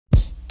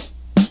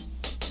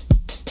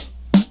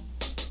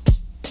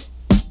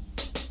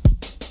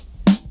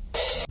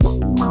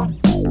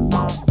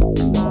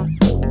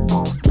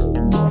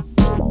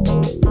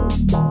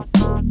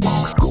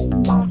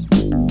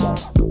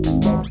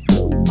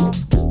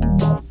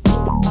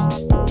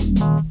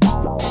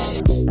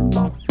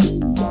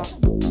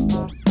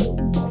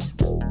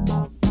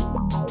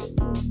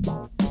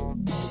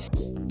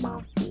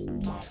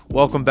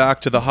Welcome back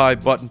to the High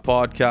Button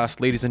Podcast.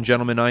 Ladies and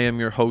gentlemen, I am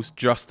your host,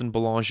 Justin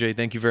Belanger.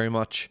 Thank you very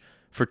much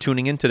for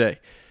tuning in today.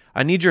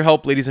 I need your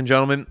help, ladies and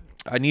gentlemen.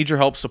 I need your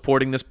help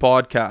supporting this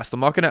podcast. I'm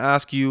not going to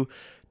ask you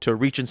to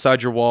reach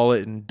inside your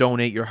wallet and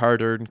donate your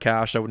hard-earned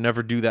cash. I would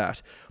never do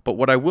that. But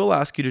what I will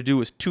ask you to do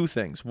is two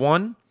things.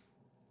 One,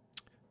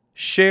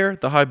 share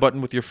the High Button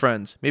with your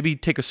friends. Maybe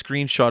take a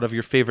screenshot of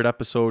your favorite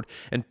episode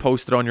and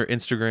post it on your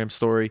Instagram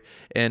story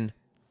and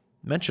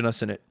mention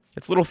us in it.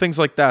 It's little things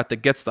like that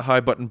that gets the High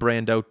Button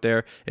brand out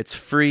there. It's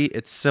free,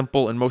 it's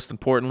simple, and most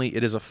importantly,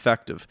 it is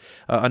effective.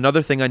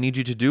 Another thing I need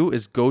you to do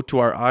is go to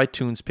our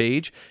iTunes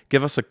page,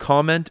 give us a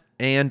comment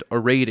and a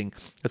rating.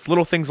 It's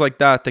little things like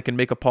that that can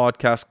make a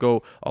podcast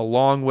go a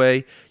long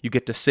way. You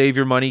get to save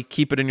your money,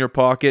 keep it in your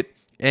pocket,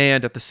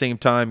 and at the same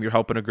time, you're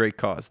helping a great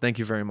cause. Thank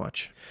you very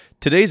much.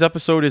 Today's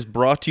episode is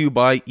brought to you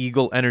by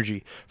Eagle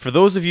Energy. For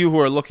those of you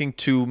who are looking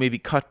to maybe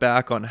cut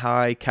back on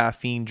high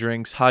caffeine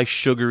drinks, high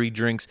sugary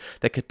drinks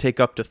that could take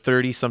up to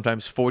 30,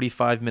 sometimes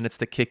 45 minutes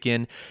to kick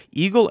in,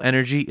 Eagle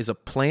Energy is a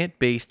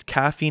plant-based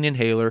caffeine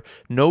inhaler,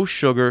 no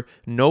sugar,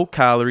 no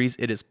calories.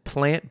 It is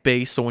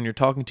plant-based, so when you're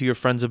talking to your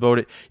friends about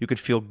it, you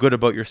could feel good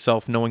about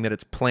yourself knowing that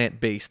it's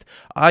plant-based.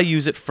 I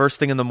use it first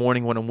thing in the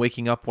morning when I'm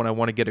waking up, when I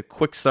want to get a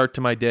quick start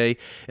to my day.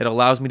 It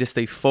allows me to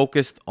stay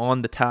focused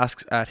on the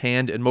tasks at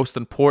hand, and most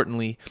importantly,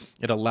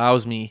 it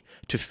allows me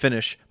to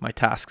finish my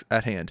tasks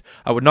at hand.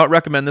 I would not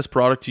recommend this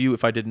product to you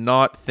if I did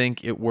not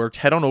think it worked.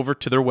 Head on over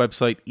to their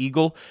website,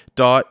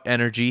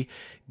 eagle.energy.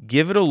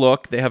 Give it a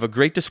look. They have a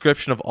great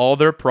description of all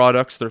their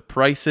products, their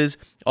prices.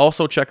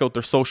 Also, check out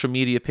their social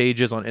media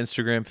pages on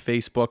Instagram,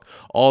 Facebook,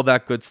 all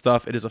that good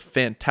stuff. It is a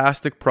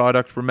fantastic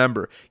product.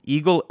 Remember,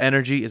 Eagle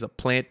Energy is a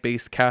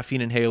plant-based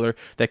caffeine inhaler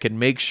that can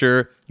make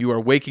sure you are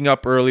waking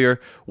up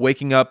earlier,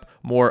 waking up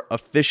more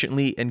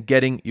efficiently, and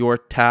getting your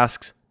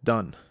tasks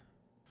done.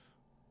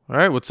 All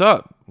right, what's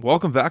up?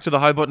 Welcome back to the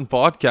High Button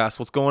Podcast.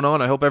 What's going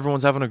on? I hope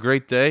everyone's having a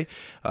great day.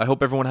 I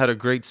hope everyone had a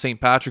great St.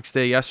 Patrick's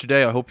Day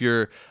yesterday. I hope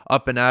you're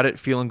up and at it,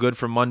 feeling good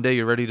for Monday.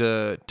 You're ready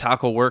to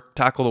tackle work,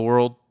 tackle the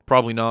world.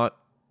 Probably not.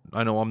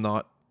 I know I'm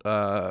not.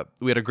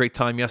 We had a great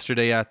time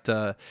yesterday at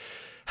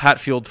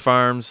Hatfield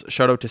Farms.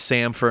 Shout out to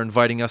Sam for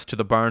inviting us to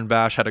the Barn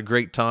Bash. Had a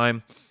great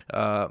time.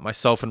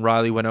 Myself and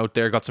Riley went out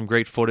there, got some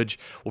great footage.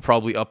 We'll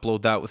probably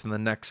upload that within the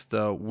next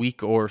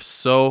week or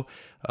so.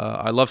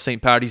 I love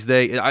St. Paddy's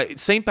Day.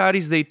 St.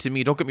 Paddy's Day to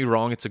me, don't get me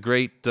wrong, it's a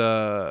great,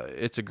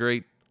 is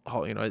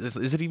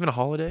it even a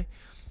holiday?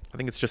 I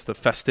think it's just a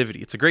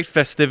festivity. It's a great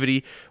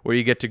festivity where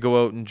you get to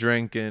go out and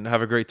drink and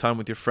have a great time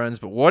with your friends.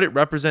 But what it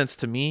represents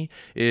to me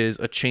is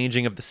a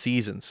changing of the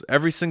seasons.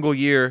 Every single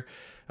year,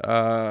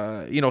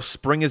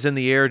 spring is in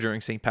the air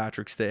during St.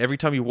 Patrick's Day. Every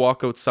time you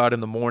walk outside in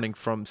the morning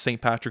from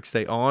St. Patrick's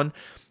Day on,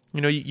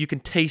 you can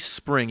taste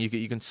spring. You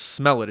can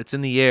smell it. It's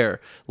in the air.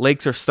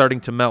 Lakes are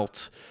starting to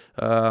melt.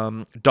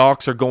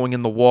 Docks are going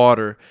in the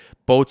water.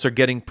 Boats are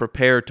getting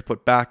prepared to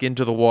put back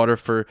into the water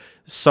for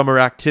summer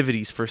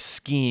activities, for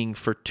skiing,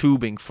 for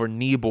tubing, for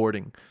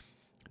kneeboarding.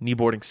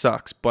 Kneeboarding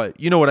sucks, but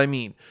you know what I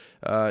mean.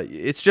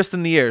 It's just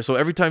in the air. So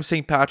every time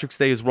St. Patrick's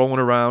Day is rolling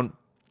around,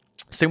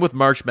 same with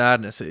March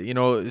Madness.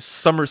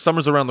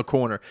 Summer's around the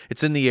corner.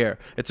 It's in the air.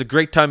 It's a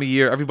great time of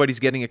year. Everybody's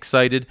getting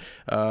excited.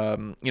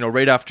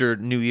 Right after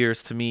New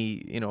Year's, to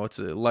me, it's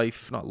a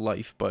not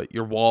life, but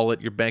your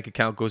wallet, your bank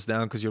account goes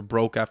down because you're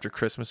broke after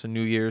Christmas and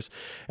New Year's.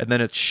 And then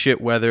it's shit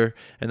weather.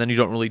 And then you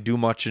don't really do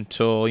much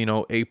until,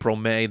 April,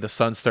 May. The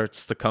sun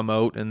starts to come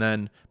out. And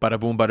then bada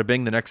boom, bada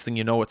bing. The next thing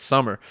you know, it's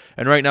summer.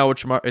 And right now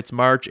it's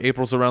March.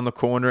 April's around the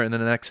corner. And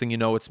then the next thing you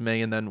know, it's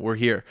May. And then we're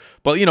here.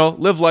 But,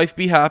 live life.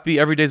 Be happy.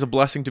 Every day's a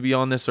blessing to be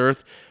on this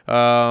earth.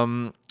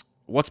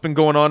 What's been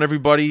going on,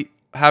 everybody?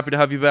 Happy to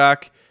have you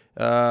back.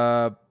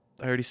 I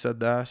already said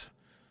that.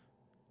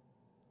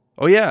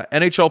 Oh yeah,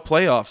 NHL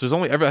playoffs.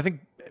 I think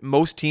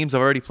most teams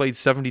have already played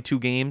 72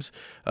 games.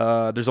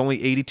 There's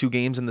only 82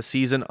 games in the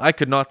season. I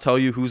could not tell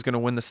you who's going to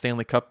win the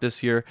Stanley Cup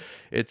this year.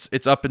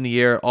 It's up in the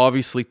air.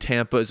 Obviously,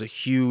 Tampa is a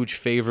huge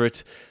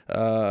favorite.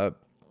 The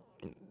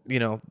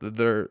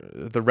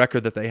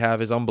record that they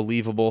have is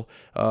unbelievable.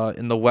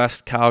 In the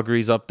West,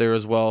 Calgary's up there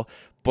as well.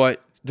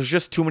 But there's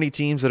just too many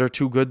teams that are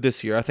too good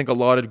this year. I think a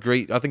lot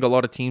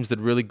of teams did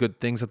really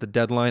good things at the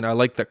deadline. I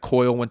like that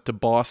Coyle went to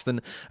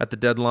Boston at the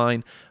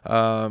deadline.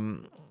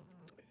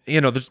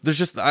 There's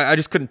just I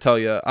just couldn't tell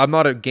you. I'm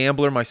not a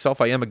gambler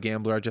myself. I am a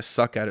gambler. I just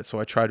suck at it, so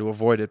I try to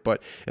avoid it.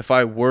 But if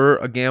I were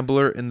a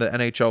gambler in the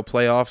NHL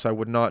playoffs, I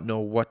would not know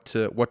what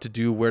to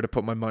do, where to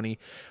put my money,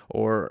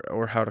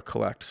 or how to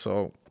collect.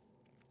 So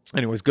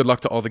anyways, good luck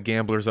to all the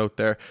gamblers out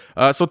there.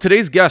 So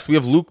today's guest, we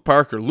have Luke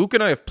Parker. Luke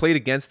and I have played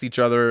against each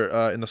other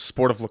in the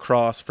sport of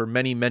lacrosse for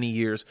many, many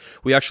years.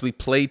 We actually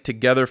played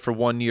together for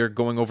 1 year,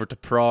 going over to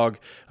Prague,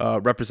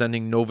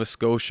 representing Nova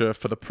Scotia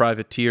for the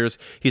Privateers.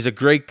 He's a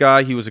great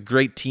guy. He was a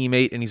great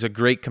teammate, and he's a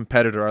great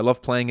competitor. I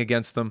love playing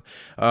against him.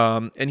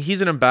 And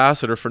he's an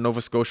ambassador for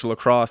Nova Scotia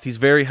Lacrosse. He's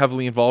very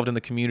heavily involved in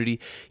the community.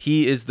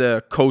 He is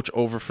the coach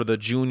over for the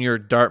Jr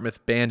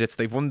Dartmouth Bandits.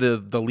 They've won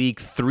the league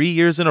 3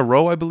 years in a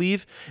row, I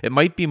believe. It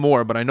might be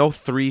more, but I know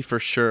 3 for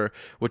sure,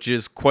 which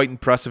is quite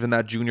impressive in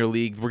that junior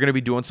league. We're going to be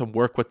doing some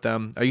work with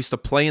them. I used to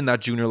play in that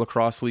junior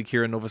lacrosse league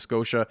here in Nova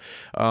Scotia.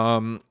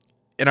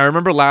 And I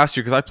remember last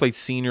year, because I played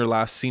senior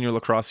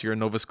lacrosse here in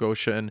Nova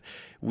Scotia, and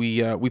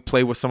we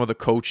played with some of the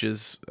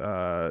coaches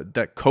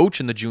that coach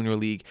in the junior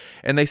league,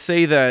 and they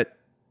say that,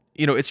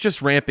 you know, it's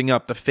just ramping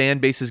up. The fan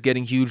base is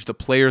getting huge. The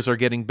players are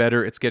getting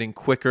better. It's getting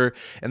quicker,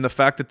 and the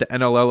fact that the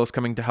NLL is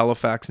coming to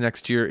Halifax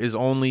next year is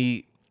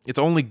only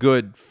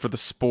good for the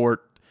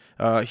sport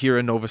here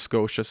in Nova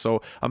Scotia.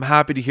 So I'm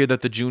happy to hear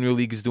that the junior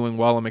league is doing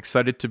well. I'm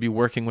excited to be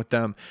working with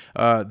them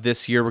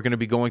this year. We're going to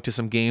be going to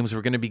some games.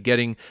 We're going to be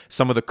getting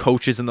some of the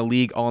coaches in the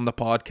league on the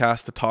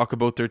podcast to talk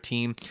about their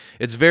team.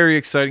 It's very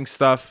exciting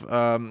stuff.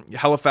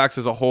 Halifax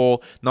as a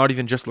whole, not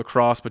even just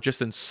lacrosse, but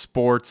just in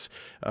sports,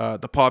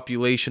 the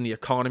population, the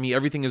economy,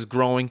 everything is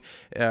growing.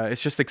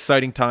 It's just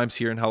exciting times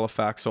here in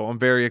Halifax. So I'm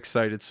very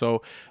excited.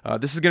 So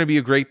this is going to be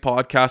a great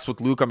podcast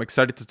with Luke. I'm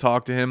excited to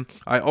talk to him.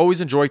 I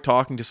always enjoy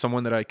talking to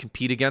someone that I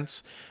compete against.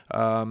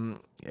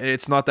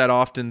 It's not that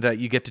often that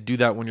you get to do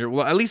that when you're,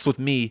 well, at least with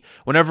me,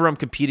 whenever I'm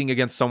competing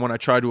against someone, I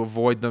try to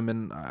avoid them,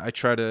 and I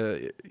try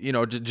to, you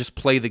know, just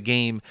play the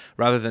game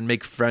rather than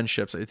make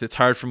friendships. It's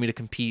hard for me to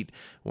compete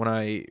when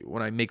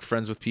I make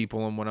friends with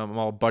people and when I'm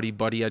all buddy.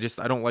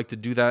 I don't like to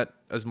do that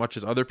as much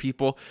as other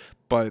people.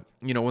 But,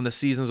 you know, when the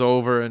season's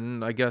over,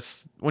 and I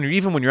guess when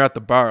you're at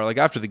the bar, like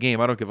after the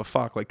game, I don't give a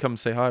fuck. Like, come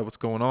say hi, what's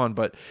going on?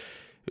 But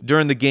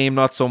during the game,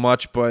 not so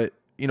much. But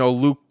you know,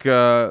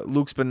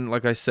 Luke's been,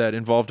 like I said,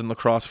 involved in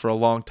lacrosse for a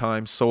long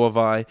time. So have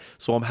I.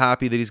 So I'm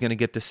happy that he's going to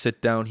get to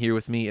sit down here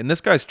with me. And this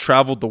guy's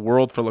traveled the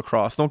world for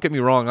lacrosse. Don't get me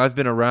wrong. I've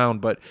been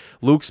around, but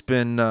Luke's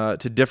been to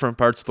different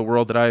parts of the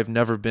world that I have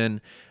never been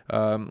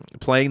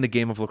playing the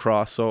game of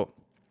lacrosse. So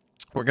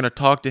we're going to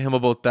talk to him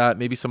about that,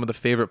 maybe some of the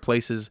favorite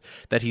places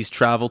that he's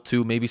traveled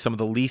to, maybe some of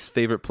the least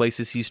favorite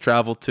places he's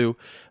traveled to.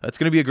 It's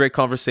going to be a great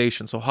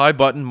conversation. So hi,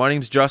 Button. My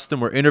name's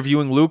Justin. We're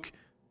interviewing Luke.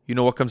 You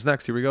know what comes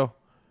next. Here we go.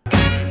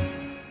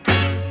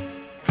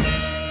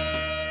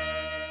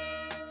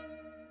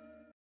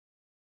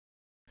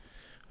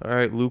 All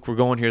right, Luke, we're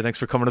going here. Thanks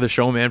for coming to the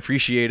show, man.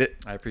 Appreciate it.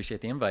 I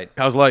appreciate the invite.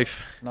 How's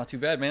life? Not too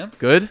bad, man.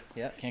 Good?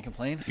 Yeah, can't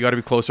complain. You got to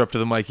be closer up to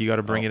the mic. You got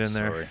to bring it in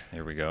there. Sorry.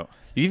 Here we go.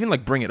 You even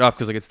like bring it up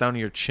because like it's down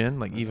to your chin,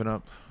 like even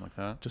up. Like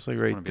that? Just like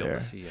right I wanna be there.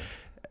 able to see you.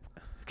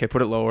 Okay,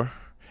 put it lower.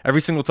 Every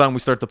single time we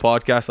start the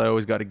podcast, I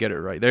always got to get it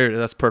right. There,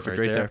 that's perfect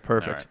right there.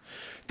 Perfect. Right.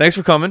 Thanks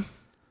for coming.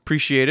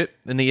 Appreciate it.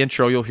 In the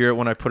intro, you'll hear it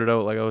when I put it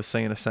out, like I was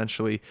saying,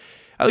 essentially.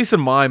 At least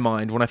in my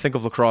mind, when I think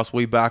of lacrosse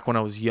way back when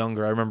I was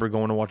younger, I remember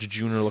going to watch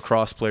junior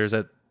lacrosse players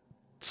at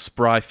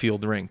Spry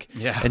Field Rink,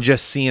 and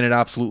just seeing it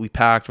absolutely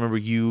packed. Remember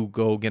you,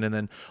 Gogan, and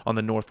then on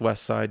the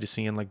northwest side, just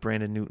seeing like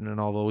Brandon Newton and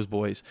all those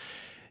boys.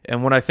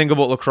 And when I think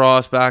about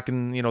lacrosse back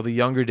in, you know, the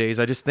younger days,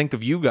 I just think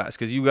of you guys,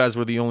 because you guys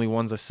were the only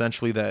ones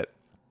essentially that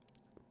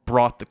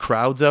brought the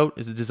crowds out.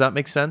 Does that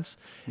make sense?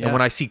 Yeah. And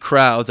when I see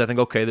crowds, I think,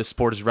 okay, this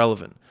sport is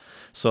relevant.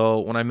 So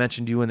when I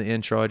mentioned you in the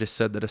intro, I just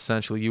said that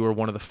essentially you were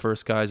one of the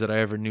first guys that I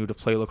ever knew to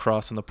play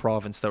lacrosse in the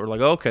province that were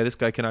like, oh, okay, this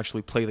guy can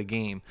actually play the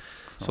game.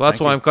 So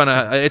that's why I'm kind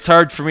of, it's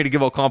hard for me to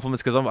give out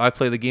compliments because I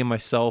play the game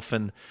myself,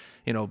 and,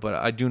 you know, but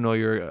I do know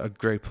you're a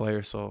great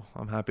player. So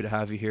I'm happy to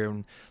have you here.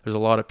 And there's a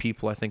lot of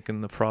people, I think, in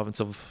the province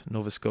of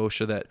Nova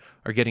Scotia that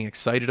are getting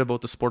excited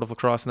about the sport of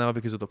lacrosse now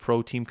because of the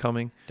pro team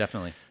coming.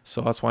 Definitely. So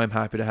that's why I'm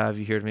happy to have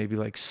you here to maybe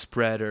like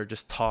spread or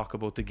just talk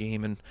about the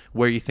game and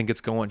where you think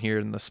it's going here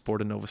in the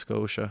sport of Nova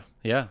Scotia.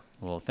 Yeah.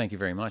 Well, thank you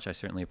very much. I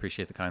certainly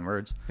appreciate the kind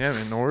words. Yeah,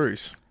 man, no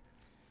worries.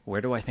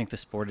 Where do I think the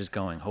sport is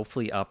going?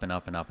 Hopefully up and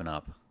up and up and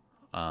up.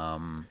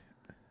 I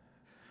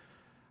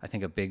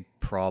think a big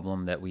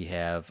problem that we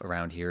have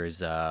around here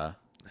is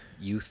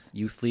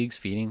youth leagues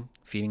feeding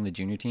the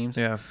junior teams.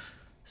 Yeah.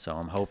 So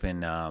I'm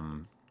hoping,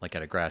 like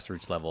at a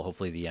grassroots level,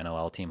 hopefully the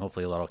NLL team,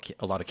 hopefully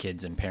a lot of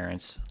kids and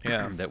parents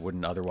that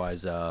wouldn't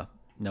otherwise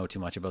know too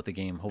much about the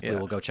game. Hopefully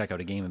we'll go check out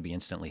a game and be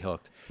instantly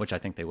hooked, which I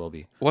think they will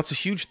be. Well, it's a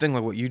huge thing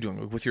like what you're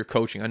doing with your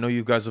coaching. I know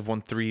you guys have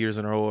won 3 years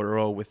in a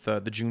row with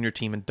the junior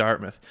team in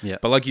Dartmouth. Yeah.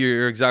 But like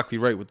you're exactly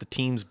right with the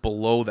teams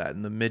below that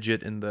and the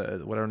midget and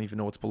the what I don't even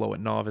know what's below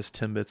it, novice,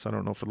 Timbits. I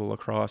don't know for the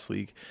lacrosse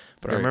league.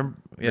 But I remember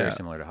very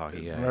similar to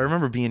hockey. Yeah. I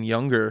remember being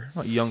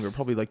not younger,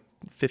 probably like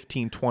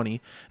 15, 20.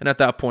 And at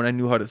that point I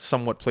knew how to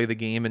somewhat play the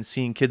game, and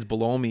seeing kids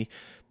below me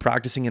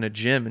practicing in a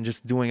gym and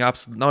just doing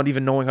not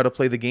even knowing how to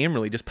play the game,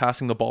 really just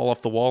passing the ball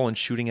off the wall and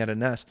shooting at a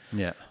net.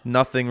 Yeah.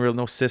 Nothing real,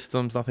 no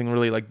systems, nothing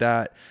really like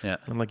that. Yeah.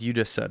 And like you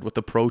just said, with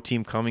the pro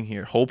team coming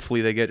here,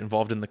 hopefully they get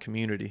involved in the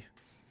community.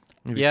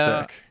 It'd be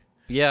sick.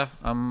 Yeah.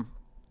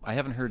 I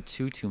haven't heard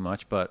too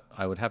much, but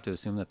I would have to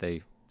assume that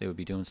they would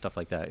be doing stuff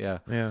like that. Yeah.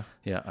 Yeah.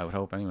 Yeah, I would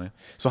hope anyway.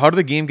 So how did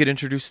the game get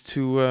introduced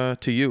to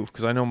you?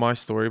 Because I know my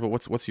story, but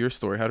what's your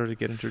story? How did it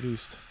get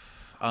introduced?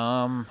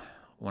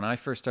 When I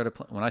first started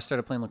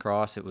playing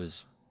lacrosse, it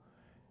was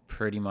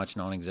pretty much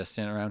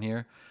non-existent around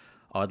here.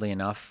 Oddly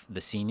enough,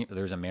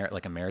 there was a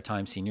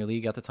maritime senior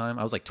league at the time.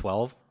 I was like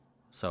 12,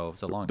 so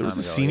it's a long time ago. There was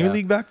a senior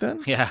league back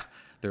then? Yeah,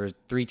 there were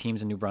 3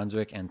 teams in New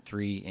Brunswick and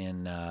 3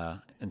 in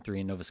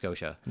Nova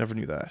Scotia. Never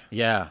knew that.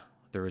 Yeah,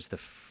 There was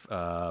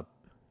the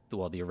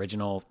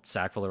original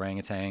Sackville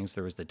Orangutans.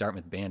 There was the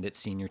Dartmouth Bandits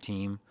senior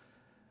team.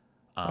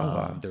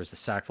 Wow. There was the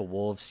Sackville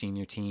Wolves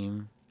senior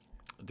team.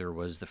 There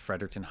was the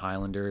Fredericton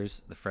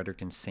Highlanders, the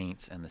Fredericton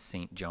Saints, and the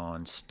St.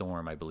 John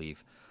Storm, I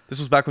believe. This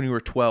was back when you were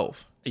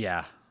 12.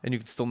 Yeah. And you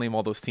can still name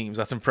all those teams.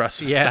 That's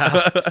impressive.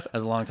 Yeah. That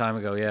was a long time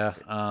ago, yeah.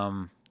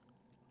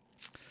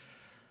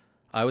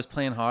 I was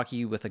playing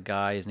hockey with a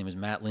guy. His name was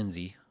Matt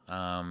Lindsay.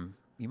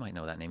 You might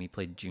know that name. He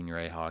played Jr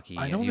A hockey.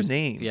 I know the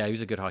name. Yeah, he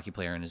was a good hockey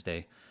player in his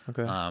day.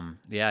 Okay.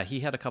 Yeah, he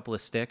had a couple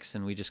of sticks,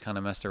 and we just kind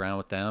of messed around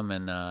with them.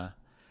 And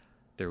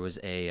there was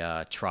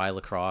a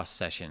tri-lacrosse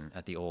session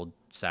at the old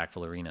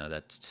Sackville Arena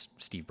that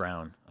Steve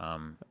Brown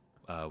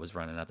was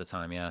running at the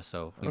time. Yeah,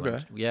 so we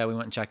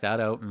went and checked that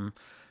out, and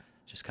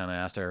just kind of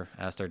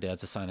asked our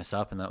dads to sign us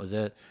up, and that was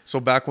it. So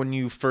back when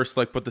you first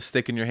like put the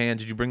stick in your hand,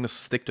 did you bring the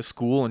stick to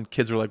school and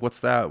kids were like, "What's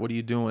that? What are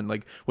you doing?"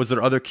 Like, was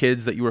there other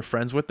kids that you were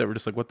friends with that were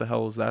just like, "What the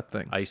hell is that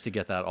thing?" I used to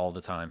get that all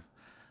the time.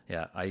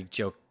 Yeah, I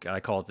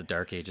call it the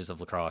dark ages of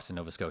lacrosse in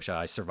Nova Scotia.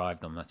 I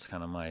survived them. That's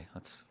kind of I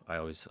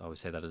always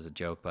say that as a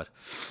joke, but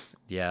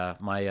yeah,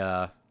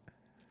 my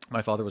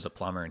father was a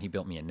plumber and he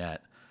built me a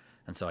net.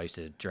 And so I used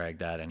to drag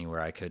that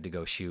anywhere I could to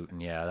go shoot.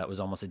 And yeah, that was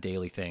almost a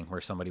daily thing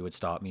where somebody would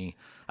stop me.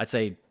 I'd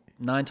say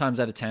 9 times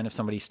out of 10, if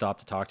somebody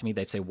stopped to talk to me,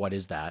 they'd say, "What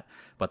is that?"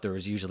 But there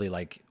was usually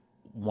like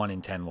 1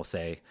 in 10 will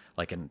say,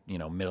 like a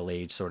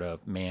middle-aged sort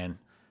of man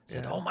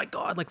said, "Oh my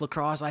God, like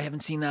lacrosse, I haven't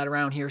seen that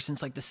around here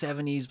since like the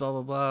 70s, blah,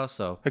 blah, blah."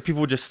 So like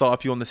people would just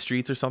stop you on the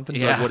streets or something.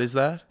 Yeah. Like, what is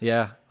that?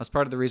 Yeah, that's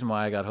part of the reason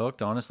why I got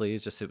hooked, honestly.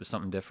 It's just it was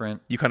something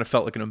different. You kind of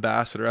felt like an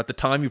ambassador. At the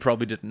time, you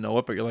probably didn't know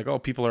it, but you're like, "Oh,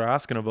 people are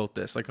asking about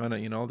this. Like,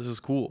 this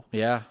is cool."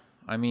 Yeah,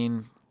 I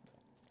mean,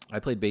 I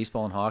played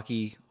baseball and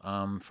hockey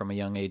from a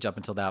young age up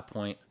until that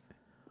point.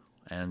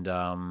 And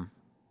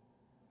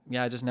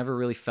I just never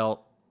really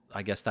felt,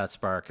 I guess, that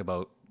spark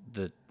about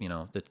the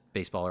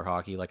baseball or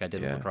hockey like I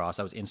did with lacrosse.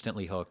 I was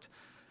instantly hooked.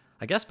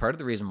 I guess part of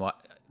the reason why,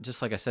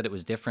 just like I said, it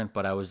was different,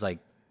 but I was like,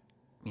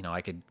 I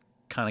could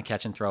kind of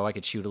catch and throw. I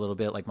could shoot a little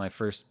bit. Like my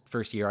first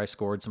year, I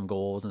scored some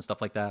goals and stuff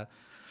like that.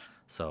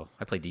 So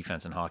I played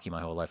defense in hockey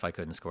my whole life. I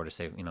couldn't score to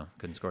save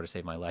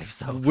my life.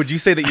 So would you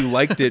say that you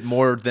liked it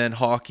more than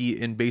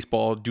hockey and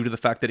baseball due to the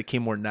fact that it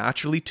came more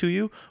naturally to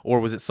you,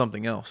 or was it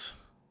something else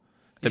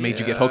that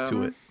made you get hooked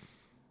to it?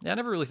 Yeah, I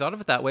never really thought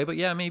of it that way, but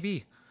yeah,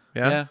 maybe.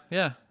 Yeah?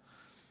 Yeah.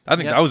 I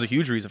think that was a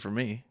huge reason for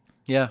me.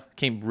 Yeah. It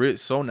came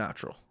so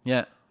natural.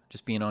 Yeah.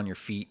 Just being on your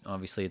feet.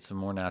 Obviously, it's a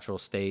more natural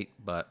state,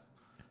 but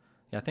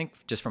yeah, I think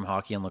just from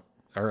hockey and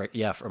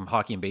from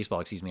hockey and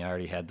baseball, I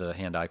already had the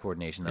hand-eye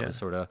coordination that was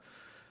sort of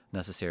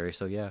necessary.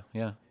 So yeah.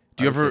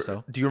 Do you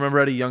remember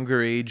at a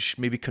younger age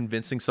maybe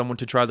convincing someone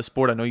to try the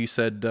sport? I know you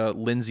said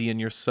Lindsay and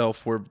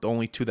yourself were the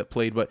only two that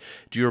played, but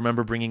do you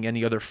remember bringing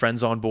any other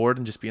friends on board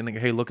and just being like,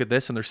 "Hey, look at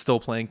this," and they're still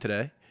playing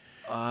today?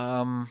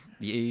 Ryan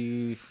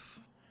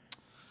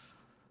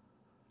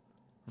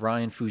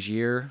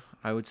Fougier,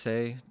 I would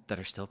say, that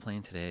are still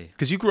playing today.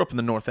 Because you grew up in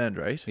the North End,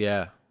 right?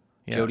 Yeah.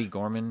 Jody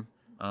Gorman.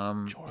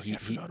 I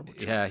forgot about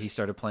Jody. Yeah, he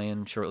started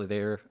playing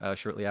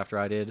shortly after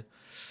I did.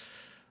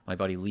 My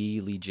buddy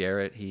Lee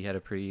Jarrett, he had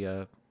a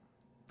pretty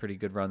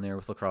good run there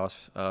with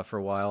lacrosse for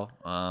a while.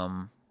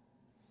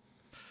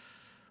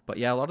 But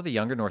yeah, a lot of the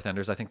younger North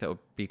Enders, I think that would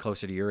be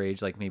closer to your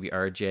age, like maybe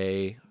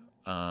RJ,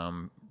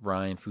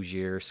 Ryan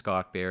Fougier,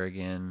 Scott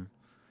Berrigan.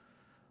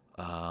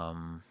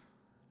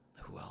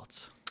 Who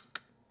else?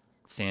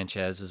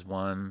 Sanchez is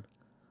one.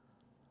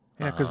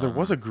 Yeah, because there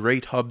was a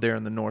great hub there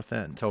in the North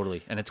End.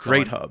 Totally, and it's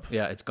great gone. hub.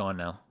 Yeah, it's gone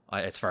now,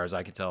 as far as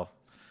I could tell.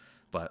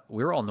 But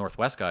we were all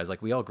Northwest guys.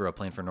 Like we all grew up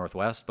playing for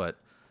Northwest, but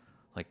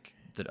like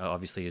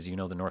obviously, as you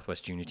know, the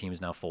Northwest junior team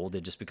is now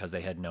folded just because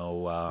they had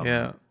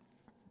no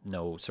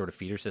sort of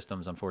feeder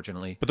systems,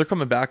 unfortunately. But they're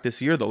coming back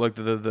this year though, like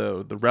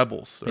the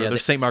Rebels, or they're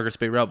St. Margaret's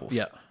Bay Rebels.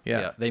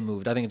 Yeah, they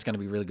moved. I think it's going to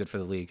be really good for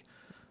the league.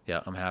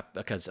 Yeah, I'm happy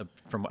because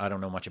I don't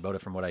know much about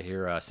it. From what I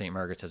hear, St.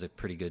 Margaret's has a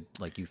pretty good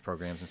like youth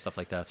programs and stuff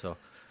like that. So,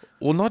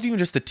 well, not even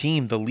just the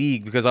team, the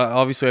league, because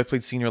I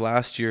played senior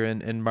last year,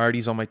 and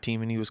Marty's on my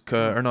team, and he was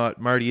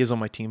Marty is on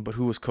my team, but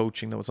who was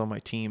coaching that was on my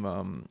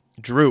team?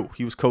 Drew.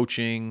 He was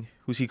coaching.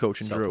 Who's he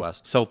coaching?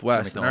 Southwest.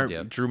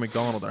 Drew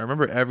McDonald. I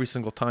remember every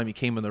single time he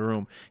came in the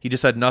room, he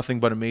just had nothing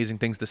but amazing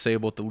things to say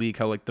about the league,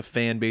 how like the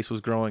fan base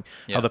was growing,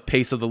 how the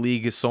pace of the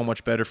league is so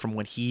much better from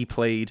when he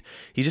played.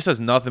 He just has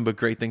nothing but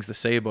great things to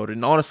say about it.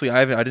 And honestly,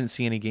 I didn't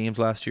see any games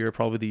last year,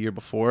 probably the year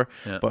before,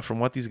 but from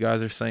what these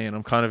guys are saying,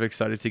 I'm kind of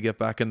excited to get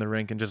back in the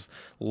rink and just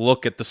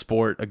look at the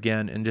sport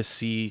again and just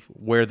see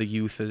where the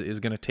youth is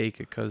going to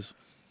take it, because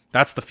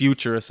that's the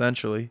future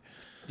essentially.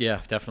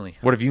 Yeah, definitely.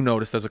 What have you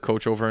noticed as a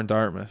coach over in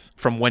Dartmouth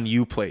from when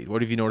you played?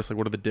 What have you noticed? Like,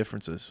 what are the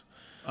differences?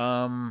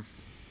 The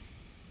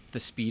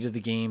speed of the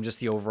game, just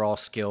the overall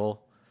skill.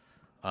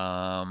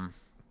 Obviously,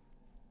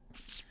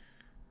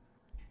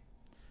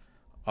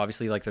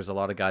 like there's a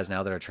lot of guys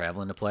now that are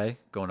traveling to play,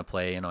 going to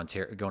play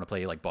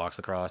like box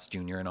lacrosse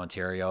junior in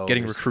Ontario.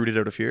 Getting recruited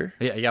out of here?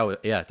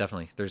 Yeah,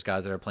 definitely. There's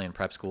guys that are playing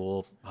prep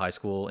school, high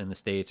school in the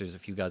States. There's a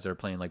few guys that are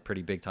playing like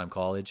pretty big time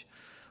college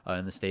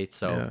in the States.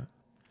 So,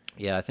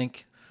 yeah, I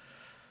think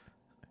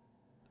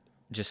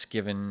just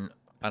given,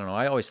 I don't know.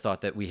 I always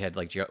thought that we had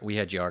we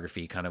had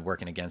geography kind of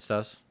working against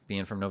us,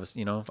 being from Nova,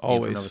 being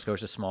from Nova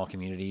Scotia, small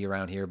community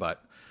around here.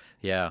 But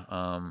yeah,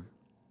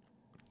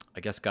 I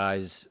guess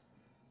guys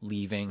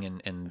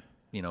leaving and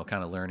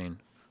kind of learning,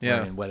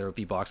 whether it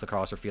be box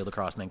lacrosse or field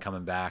lacrosse, and then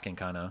coming back and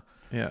kind of.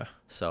 Yeah.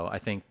 So I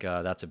think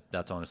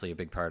that's honestly a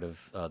big part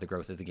of the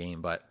growth of the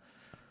game, but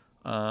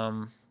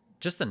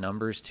just the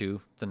numbers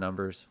too. The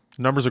numbers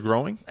Numbers are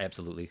growing?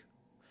 Absolutely,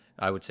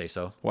 I would say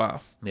so.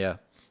 Wow. Yeah.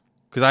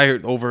 Because I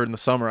heard over in the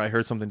summer, I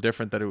heard something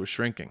different, that it was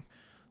shrinking.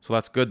 So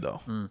that's good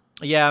though.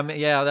 Yeah,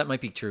 that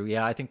might be true.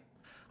 Yeah, I think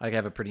I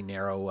have a pretty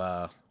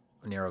narrow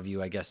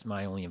view. I guess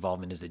my only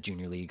involvement is the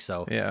junior league.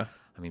 So Yeah.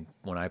 I mean,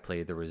 when I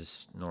played, there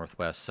was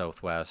Northwest,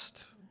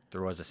 Southwest.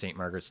 There was a St.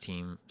 Margaret's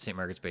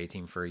Bay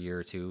team for a year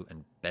or two,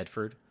 and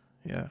Bedford,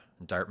 Yeah.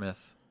 and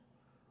Dartmouth.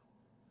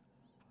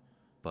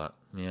 But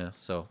yeah,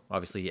 so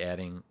obviously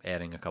adding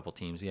a couple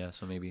teams. Yeah,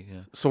 so maybe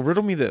yeah. So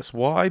riddle me this: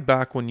 why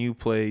back when you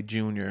played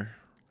junior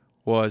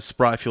was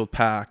Spryfield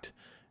packed,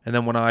 and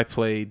then when I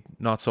played,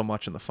 not so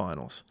much in the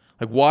finals?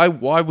 Like,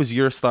 why was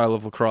your style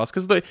of lacrosse?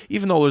 Because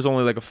even though there's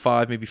only like a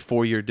 5, maybe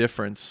 4 year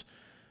difference,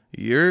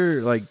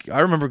 you're like,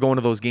 I remember going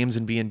to those games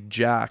and being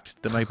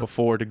jacked the night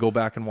before to go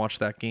back and watch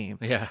that game.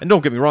 Yeah. And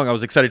don't get me wrong, I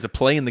was excited to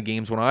play in the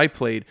games when I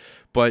played,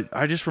 but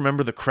I just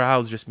remember the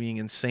crowds just being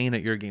insane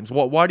at your games.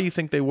 Why do you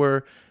think they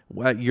were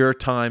at your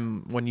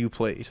time when you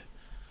played?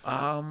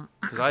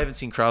 Because I haven't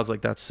seen crowds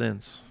like that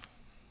since.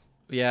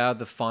 Yeah,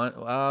 the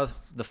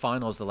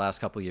finals the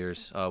last couple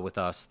years with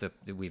us,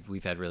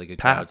 we've had really good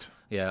Packed. crowds.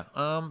 Yeah.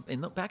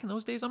 Back in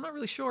those days, I'm not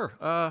really sure.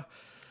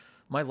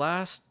 My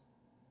last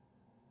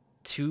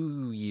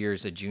 2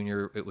 years at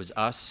junior, it was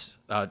us,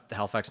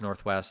 Halifax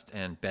Northwest,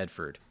 and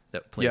Bedford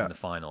that played in the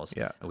finals.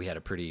 Yeah. And we had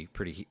a pretty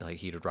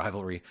heated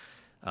rivalry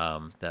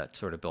that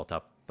sort of built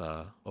up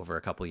over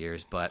a couple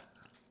years. But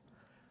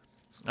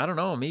I don't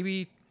know,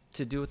 maybe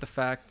to do with the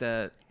fact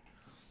that,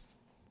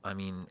 I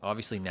mean,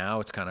 obviously now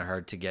it's kind of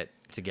hard to get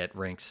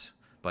rinks,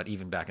 but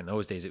even back in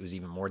those days, it was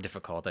even more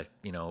difficult. I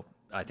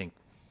think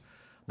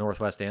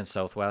Northwest and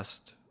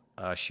Southwest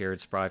shared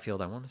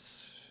Spryfield. I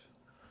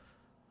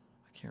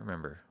can't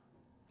remember.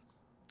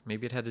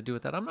 Maybe it had to do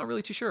with that. I'm not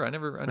really too sure. I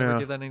never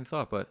gave that any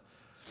thought, but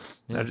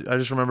yeah. I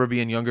just remember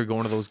being younger,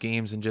 going to those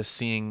games and just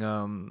seeing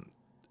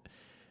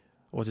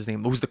what's his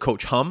name? Who's the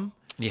coach? Hum?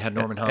 You had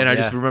Norman Hum. And I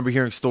just remember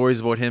hearing stories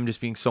about him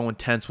just being so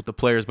intense with the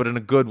players, but in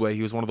a good way.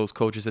 He was one of those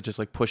coaches that just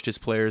like pushed his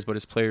players, but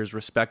his players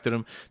respected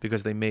him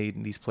because they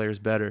made these players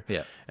better.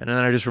 Yeah. And then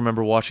I just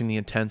remember watching the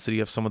intensity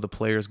of some of the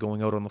players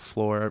going out on the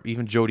floor.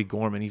 Even Jody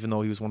Gorman, even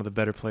though he was one of the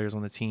better players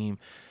on the team,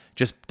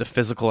 just the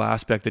physical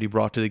aspect that he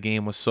brought to the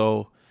game was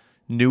so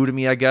new to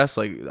me, I guess.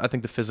 Like, I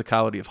think the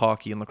physicality of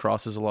hockey and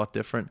lacrosse is a lot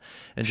different.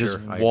 And just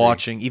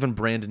watching even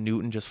Brandon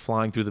Newton just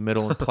flying through the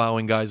middle and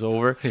plowing guys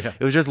over. Yeah.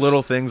 It was just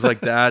little things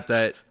like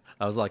that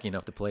I was lucky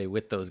enough to play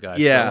with those guys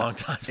for a long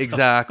time. So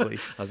exactly.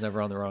 I was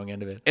never on the wrong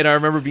end of it. And I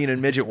remember being in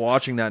midget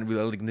watching that and be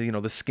like,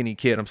 the skinny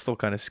kid. I'm still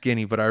kind of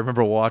skinny, but I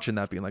remember watching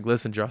that being like,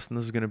 listen, Justin,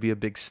 this is going to be a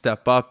big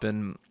step up.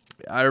 And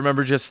I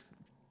remember just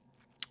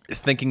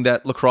thinking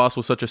that lacrosse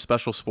was such a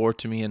special sport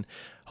to me, and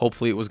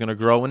hopefully it was going to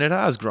grow. And it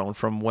has grown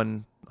from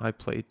when I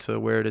played to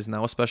where it is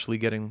now, especially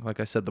getting,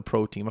 like I said, the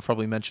pro team. I've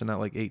probably mentioned that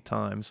like 8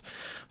 times,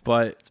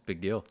 but it's a big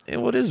deal.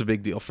 It is a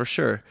big deal for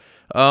sure.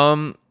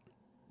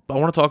 I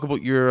want to talk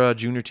about your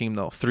junior team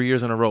though. 3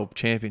 years in a row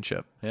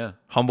championship. Yeah.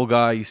 Humble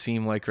guy you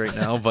seem like right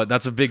now, but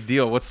that's a big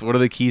deal. What are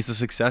the keys to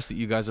success that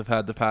you guys have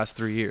had the past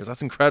 3 years?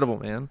 That's incredible,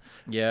 man.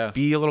 Yeah.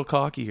 Be a little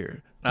cocky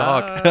here.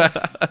 Talk.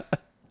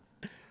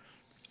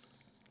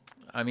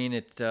 I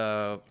mean,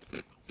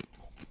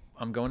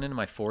 I'm going into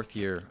my 4th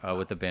year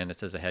with the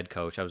Bandits as a head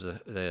coach. I was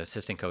the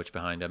assistant coach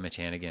behind Mitch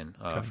Hannigan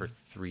for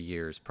 3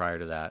 years prior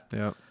to that.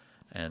 Yeah.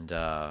 And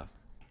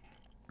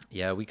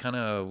yeah,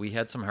 we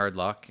had some hard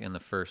luck in the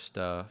first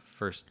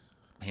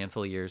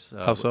handful of years.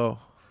 How so?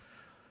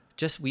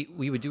 Just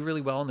we would do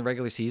really well in the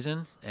regular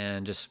season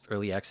and just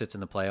early exits in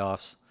the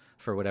playoffs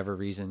for whatever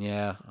reason.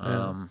 Yeah.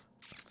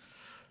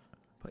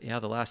 But yeah,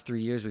 the last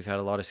 3 years we've had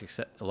a lot of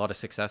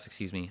success.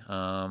 Excuse me.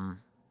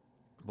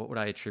 What would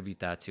I attribute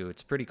that to?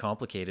 It's pretty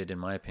complicated in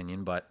my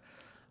opinion, but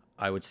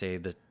I would say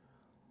that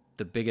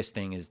the biggest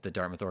thing is the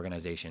Dartmouth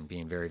organization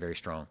being very, very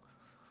strong.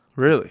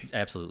 Really?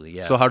 Absolutely,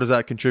 yeah. So how does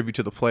that contribute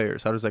to the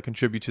players? How does that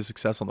contribute to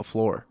success on the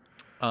floor?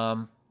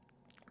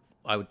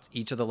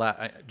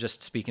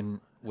 Just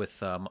speaking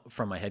with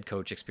from my head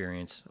coach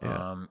experience,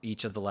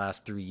 each of the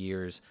last 3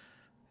 years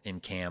in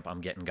camp,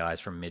 I'm getting guys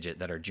from midget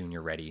that are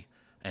junior ready,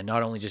 and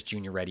not only just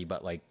junior ready,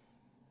 but like,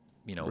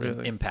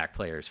 really? Impact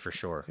players for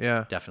sure.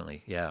 Yeah,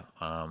 definitely. Yeah.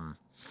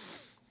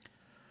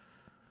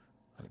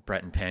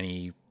 Brett and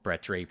Penny,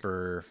 Brett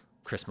Draper,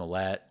 Chris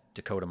Millette,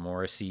 Dakota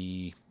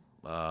Morrissey.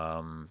 We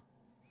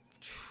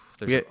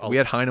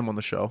had Heinem on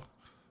the show.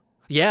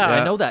 Yeah,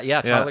 I know that.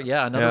 Yeah, Tyler.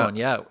 Yeah, another one.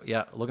 Yeah.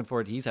 Looking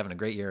forward. He's having a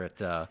great year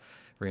at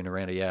Rio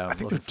Grande. Yeah, I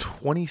think they're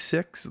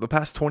 26. The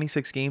past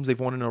 26 games they've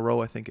won in a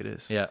row. I think it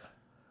is. Yeah,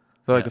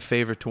 They're like a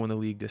favorite to win the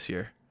league this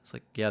year. It's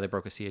like, yeah, they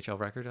broke a CHL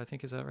record, I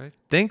think. Is that right?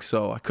 Think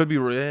so. I could be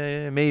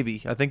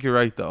maybe. I think you're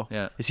right though.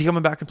 Yeah. Is he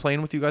coming back and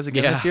playing with you guys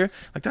again this year?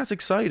 Like that's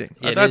exciting.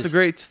 It That's is. a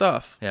great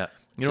stuff. Yeah.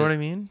 You know what I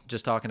mean?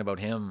 Just talking about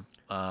him.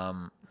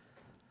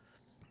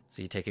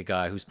 So you take a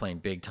guy who's playing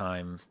big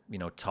time,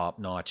 top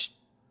notch,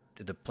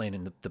 playing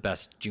in the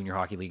best junior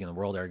hockey league in the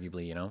world,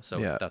 arguably. So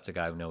that's a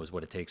guy who knows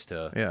what it takes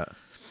to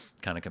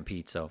kind of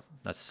compete. So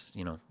that's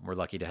we're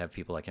lucky to have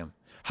people like him.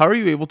 How are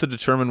you able to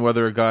determine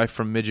whether a guy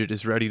from midget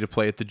is ready to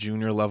play at the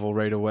junior level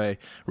right away,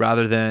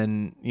 rather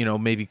than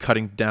maybe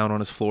cutting down on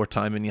his floor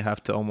time and you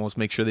have to almost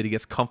make sure that he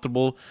gets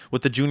comfortable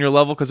with the junior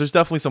level? Because there's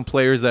definitely some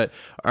players that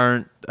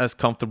aren't as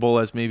comfortable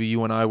as maybe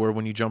you and I were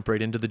when you jump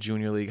right into the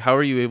junior league. How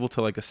are you able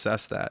to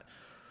assess that?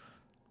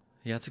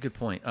 Yeah, that's a good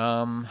point.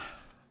 I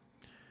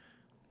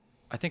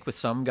think with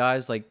some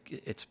guys,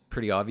 it's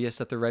pretty obvious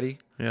that they're ready.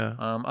 Yeah.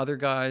 Other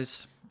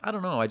guys, I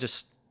don't know.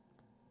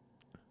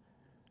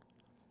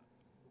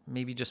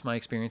 Maybe just my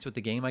experience with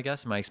the game, I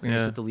guess. My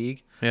experience with the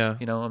league. Yeah.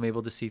 I'm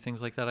able to see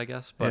things like that, I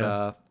guess.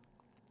 But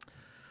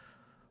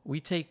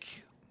we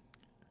take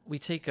a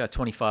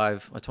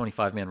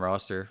 25-man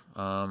roster.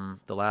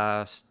 The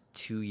last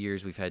 2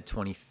 years we've had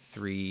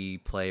 23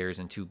 players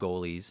and 2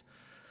 goalies.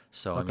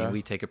 So I mean,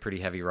 we take a pretty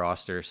heavy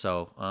roster.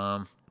 So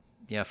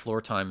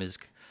floor time is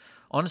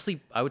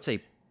honestly, I would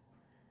say,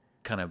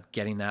 kind of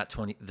getting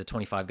the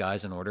 25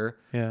 guys in order.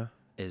 Yeah.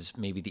 Is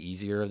maybe the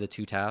easier of the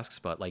 2 tasks,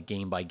 but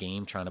game by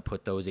game, trying to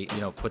put those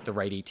put the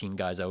right 18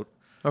 guys out.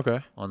 Okay.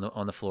 On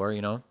the floor,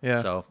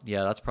 Yeah. So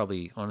that's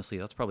probably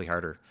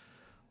harder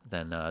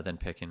than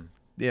picking.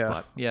 Yeah.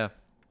 But, yeah.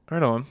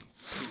 Right on.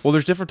 Well,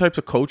 there's different types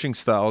of coaching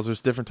styles. There's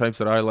different types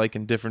that I like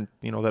and different,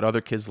 that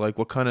other kids like.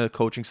 What kind of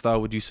coaching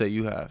style would you say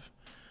you have?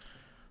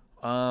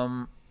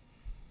 I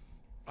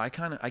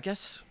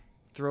guess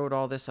throughout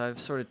all this,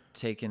 I've sort of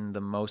taken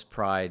the most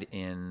pride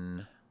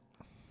in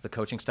the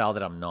coaching style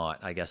that I'm not,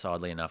 I guess,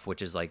 oddly enough,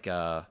 which is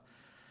just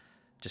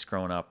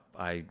growing up,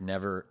 I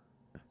never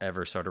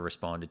ever sort of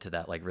responded to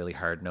that really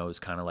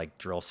hard-nosed kind of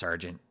drill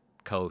sergeant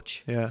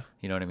coach. Yeah.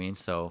 You know what I mean?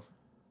 So,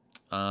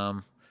 I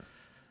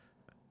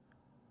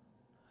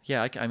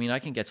mean, I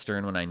can get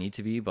stern when I need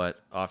to be,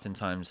 but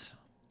oftentimes,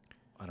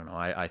 I don't know,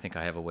 I think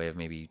I have a way of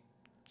maybe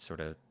sort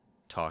of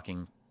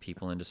talking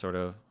people into sort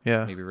of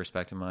maybe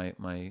respecting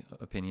my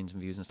opinions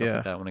and views and stuff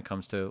like that when it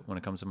comes to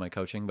my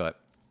coaching. But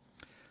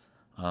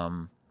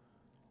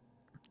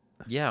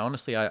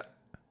honestly, I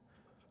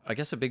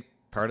guess a big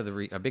part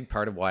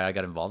of why I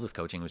got involved with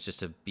coaching was just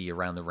to be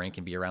around the rink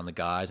and be around the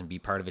guys and be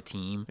part of a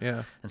team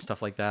and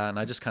stuff like that. And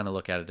I just kind of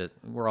look at it,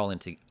 we're all in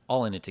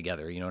it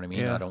together. You know what I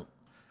mean? I don't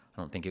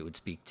think it would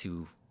speak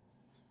too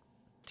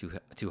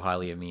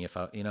highly of me if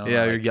I,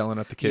 you're yelling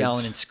at the kids,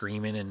 yelling and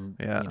screaming, and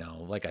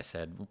like I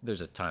said,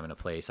 there's a time and a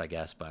place, I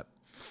guess, but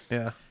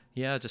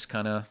just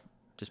kind of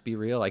just be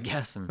real, I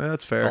guess, and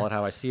that's fair. Call it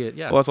how I see it.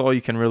 Yeah, well, that's all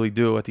you can really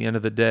do at the end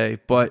of the day.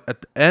 But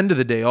at the end of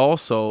the day,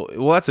 also,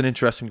 that's an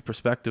interesting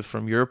perspective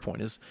from your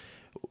point. Is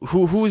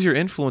who was your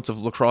influence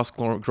of lacrosse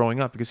growing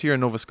up? Because here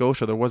in Nova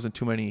Scotia, there wasn't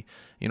too many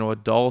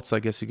adults,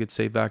 I guess you could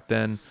say, back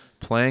then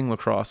playing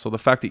lacrosse. So the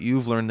fact that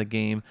you've learned the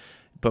game.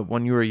 But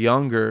when you were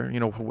younger,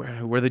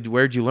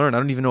 where'd you learn? I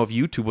don't even know if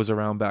YouTube was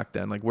around back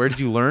then. Where did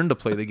you learn to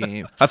play the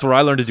game? That's where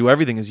I learned to do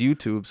everything is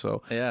YouTube.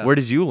 So where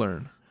did you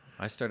learn?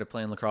 I started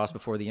playing lacrosse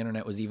before the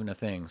internet was even a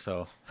thing.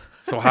 So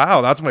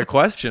how? That's my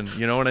question.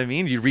 You know what I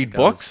mean? You read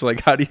books?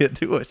 How do you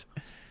do it?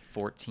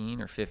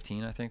 14 or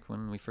 15, I think,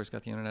 when we first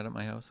got the internet at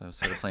my house. I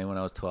started playing when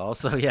I was 12.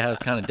 So it was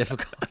kind of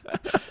difficult.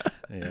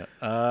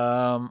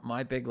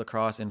 My big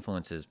lacrosse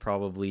influences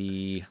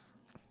probably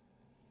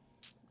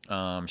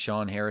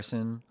Sean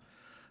Harrison,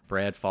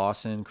 Brad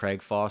Fawson,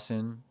 Craig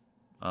Fawson.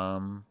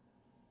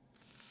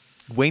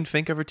 Wayne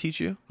Fink ever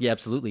teach you? Yeah,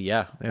 absolutely.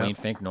 Yeah. Wayne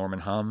Fink, Norman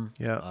Hum.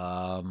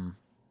 Yeah.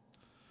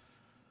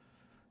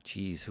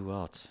 Who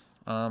else?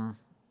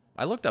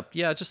 I looked up,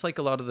 just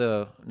a lot of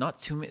the,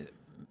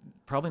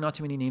 probably not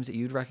too many names that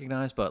you'd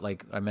recognize, but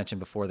I mentioned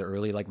before, the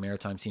early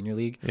Maritime Senior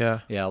League. Yeah.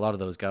 Yeah, a lot of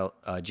those guys,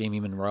 Jamie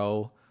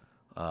Monroe,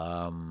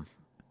 Darren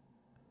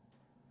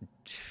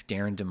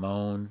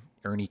Damone,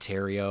 Ernie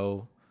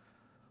Terrio.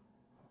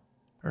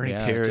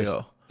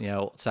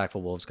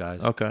 Sackville Wolves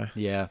guys. Okay.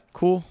 Yeah.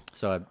 Cool.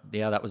 So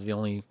that was the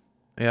only.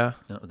 Yeah.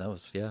 No, that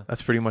was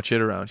That's pretty much it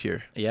around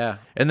here. Yeah.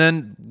 And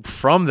then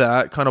from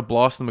that kind of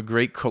blossomed a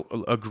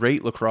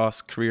great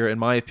lacrosse career, in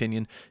my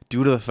opinion,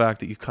 due to the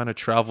fact that you kind of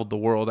traveled the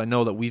world. I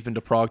know that we've been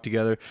to Prague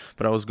together,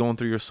 but I was going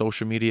through your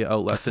social media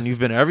outlets and you've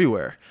been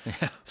everywhere.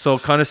 Yeah. So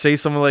kind of say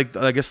some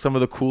of some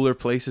of the cooler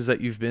places that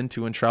you've been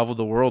to and traveled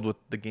the world with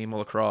the game of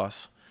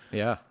lacrosse.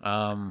 Yeah.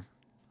 I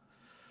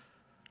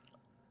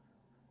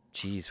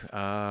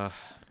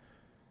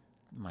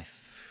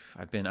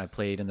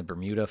played in the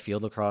Bermuda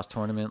field lacrosse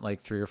tournament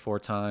 3 or 4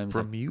 times.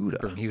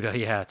 Bermuda,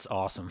 yeah, it's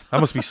awesome. That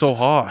must be so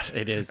hot.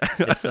 It is.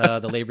 It's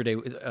the Labor Day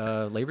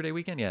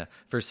weekend. Yeah,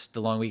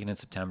 the long weekend in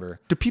September.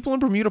 Do people in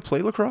Bermuda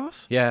play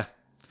lacrosse? Yeah.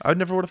 I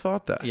never would have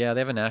thought that. Yeah,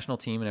 they have a national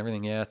team and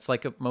everything. Yeah, it's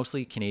like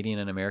mostly Canadian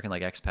and American,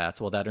 like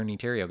expats. Well, that Ernie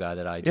Terrio guy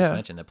that I just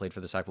mentioned that played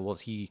for the Sackville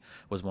Wolves, he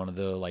was one of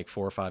the like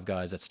 4 or 5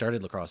 guys that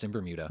started lacrosse in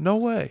Bermuda. No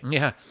way.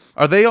 Yeah.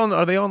 Are they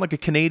on like a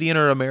Canadian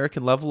or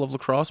American level of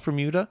lacrosse,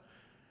 Bermuda?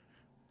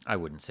 I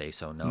wouldn't say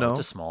so. No, No? it's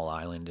a small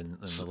island, and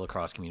the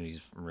lacrosse community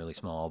is really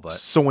small. But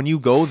So when you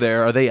go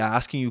there, are they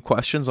asking you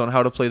questions on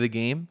how to play the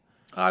game?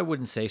 I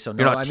wouldn't say so.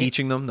 No, You're not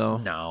teaching them? No.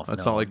 No,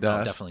 It's no, not like that.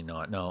 No, definitely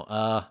not.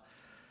 No.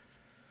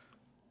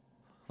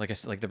 Like I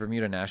said, like the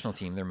Bermuda national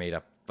team, they're made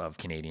up of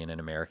Canadian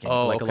and American.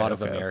 Oh, like okay, a lot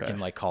of okay, American,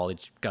 okay. like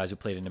college guys who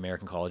played in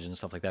American colleges and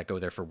stuff like that go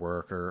there for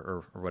work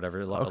or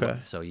whatever. Okay.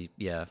 So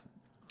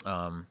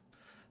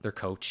their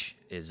coach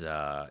is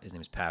his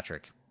name is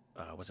Patrick.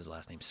 What's his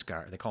last name?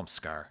 Scar. They call him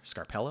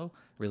Scarpello.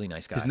 Really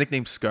nice guy. His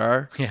nickname's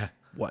Scar? Yeah.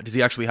 What? Does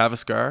he actually have a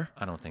scar?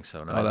 I don't think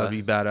so. No. Oh, that'd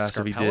be badass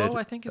if he did. Scarpello,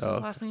 I think is his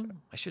last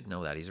name. I should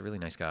know that. He's a really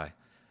nice guy.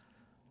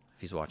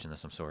 If he's watching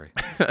this, I'm sorry.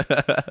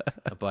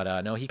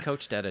 But no, he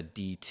coached at a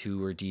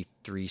D2 or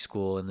D3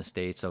 school in the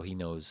States, so he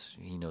knows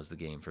the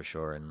game for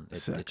sure, and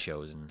it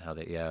shows in how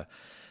they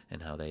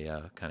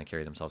kind of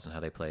carry themselves and how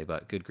they play.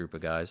 But good group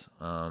of guys.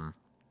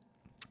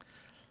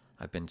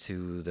 I've been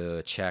to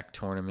the Czech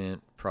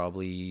tournament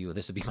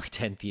this would be my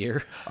 10th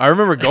year. I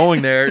remember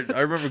going there.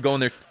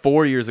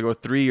 4 years ago,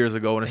 3 years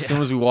ago, and as soon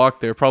as we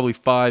walked there, probably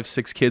 5,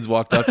 6 kids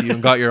walked up to you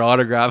and got your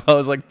autograph. I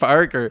was like,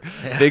 Parker,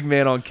 big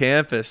man on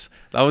campus.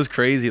 That was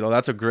crazy, though.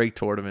 That's a great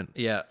tournament.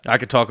 Yeah. I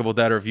could talk about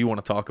that, or if you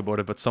want to talk about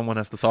it, but someone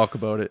has to talk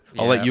about it.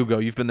 I'll let you go.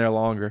 You've been there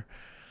longer.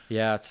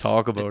 Yeah.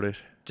 Talk about it.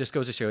 Just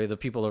goes to show you the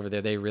people over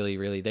there, they really,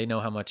 really, they know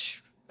how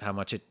much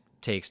it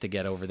takes to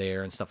get over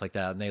there and stuff like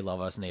that, and they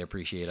love us and they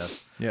appreciate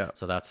us. Yeah.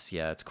 So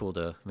it's cool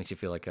to makes you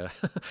feel like a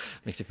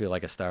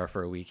star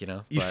for a week, you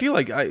know. You feel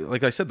like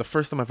I said, the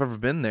first time I've ever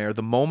been there,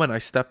 the moment I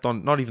stepped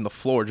on, not even the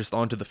floor, just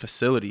onto the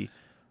facility,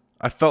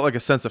 I felt like a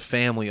sense of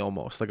family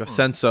almost, like a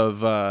sense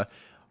of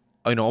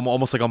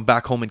almost like I'm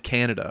back home in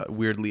Canada,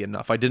 weirdly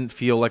enough. I didn't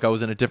feel like I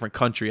was in a different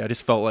country. I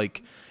just felt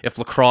like if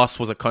lacrosse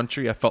was a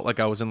country, I felt like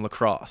I was in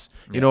lacrosse.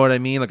 You know what I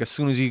mean? Like as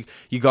soon as you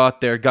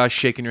got there, guys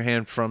shaking your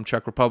hand from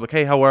Czech Republic.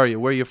 Hey, how are you?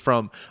 Where are you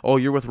from? Oh,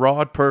 you're with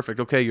Rod? Perfect.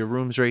 Okay, your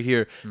room's right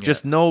here. Yeah.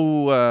 Just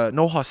no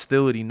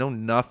hostility, no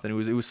nothing.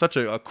 It was such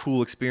a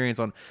cool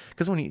experience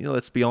because when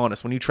let's be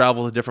honest, when you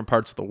travel to different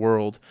parts of the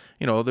world,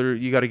 you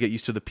got to get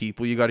used to the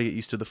people, you got to get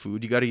used to the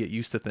food, you got to get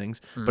used to things.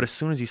 But as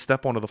soon as you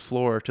step onto the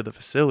floor to the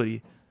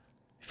facility,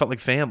 it felt like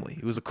family.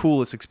 It was the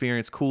coolest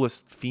experience,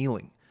 coolest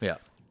feeling. Yeah.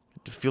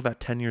 To feel that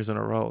 10 years in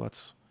a row,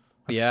 that's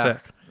sick.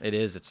 It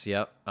is. It's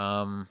You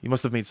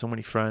must have made so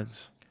many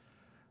friends.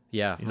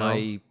 Yeah.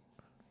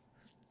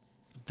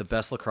 The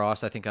best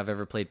lacrosse I think I've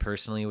ever played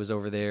personally was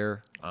over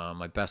there.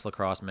 My best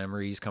lacrosse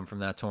memories come from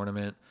that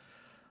tournament.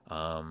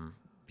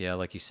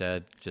 Like you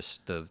said,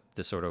 just the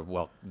sort of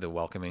the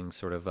welcoming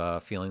sort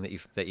of feeling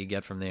that you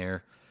get from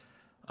there.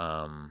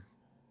 The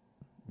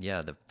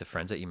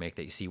friends that you make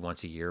that you see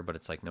once a year, but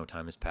it's like no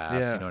time has passed.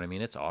 Yeah. You know what I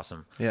mean? It's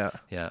awesome. Yeah.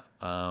 Yeah.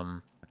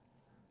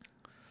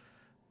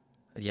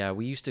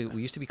 We used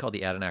to be called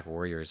the Adirondack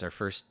Warriors. Our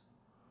first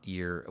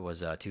year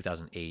was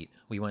 2008.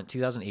 We went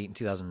 2008 and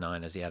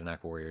 2009 as the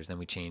Adirondack Warriors. Then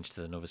we changed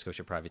to the Nova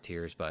Scotia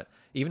Privateers. But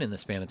even in the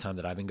span of time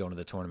that I've been going to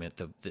the tournament,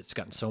 it's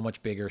gotten so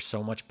much bigger,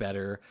 so much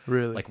better.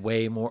 Really? Like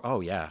way more. Oh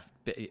yeah.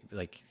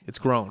 Like it's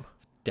grown.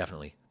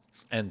 Definitely.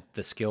 And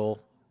the skill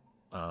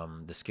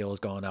has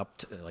gone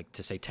up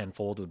to say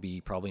tenfold would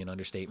be probably an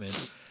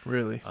understatement.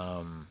 Really?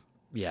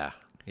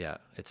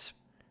 It's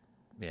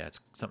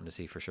something to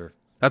see for sure.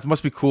 That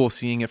must be cool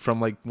seeing it from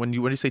like when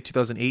you say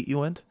 2008 you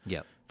went?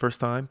 Yeah. First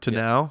time to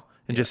now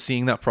and just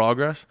seeing that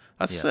progress.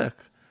 That's sick.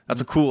 That's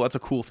a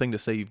cool thing to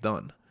say you've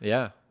done.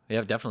 Yeah.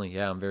 Yeah, definitely.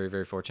 Yeah, I'm very,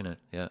 very fortunate.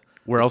 Yeah.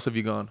 Where else have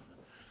you gone?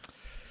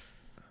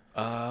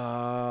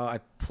 I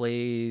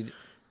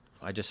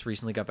just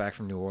recently got back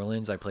from New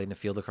Orleans. I played in a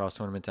field lacrosse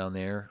tournament down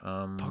there.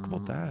 Talk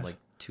about that. Like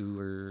 2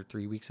 or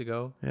 3 weeks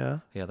ago. Yeah.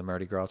 Yeah, the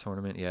Mardi Gras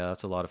tournament. Yeah,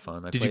 that's a lot of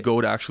fun. Did you go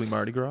to actually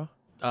Mardi Gras?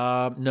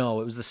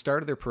 No, it was the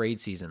start of their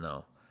parade season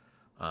though.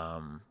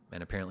 And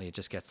apparently it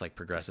just gets like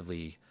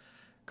progressively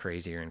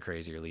crazier and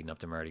crazier leading up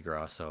to Mardi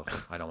Gras. So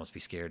I'd almost be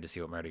scared to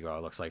see what Mardi Gras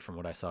looks like from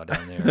what I saw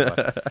down there.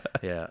 But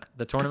yeah,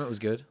 the tournament was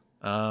good.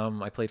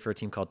 I played for a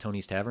team called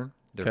Tony's Tavern.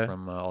 They're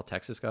from all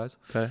Texas guys.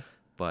 Okay.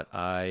 But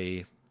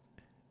I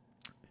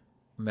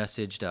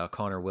messaged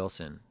Connor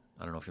Wilson.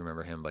 I don't know if you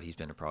remember him, but he's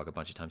been to Prague a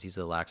bunch of times. He's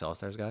the Lax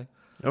All-Stars guy.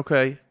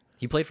 Okay.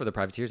 He played for the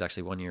Privateers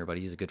actually 1 year, but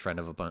he's a good friend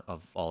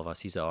of all of us.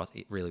 He's a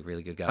really,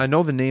 really good guy. I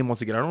know the name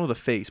once again. I don't know the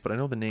face, but I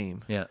know the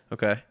name. Yeah.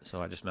 Okay.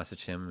 So I just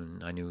messaged him,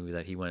 and I knew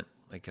that he went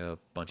like a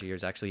bunch of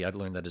years. Actually, I'd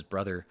learned that his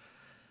brother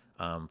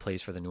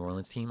plays for the New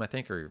Orleans team, I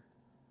think, or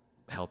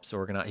helps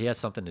organize. He has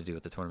something to do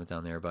with the tournament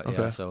down there. But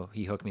yeah, so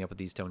he hooked me up with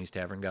these Tony's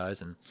Tavern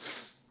guys, and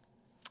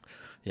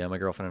yeah, my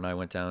girlfriend and I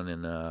went down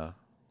and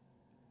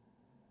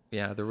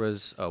there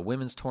was a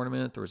women's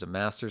tournament, there was a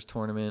masters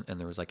tournament, and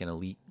there was like an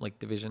elite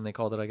division they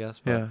called it, I guess.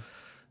 But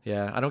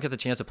yeah, I don't get the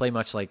chance to play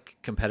much like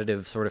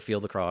competitive sort of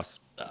field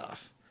lacrosse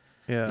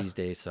these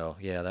days. So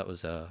yeah, that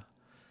was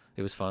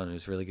It was fun. It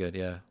was really good.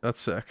 Yeah. That's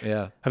sick.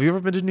 Yeah. Have you ever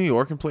been to New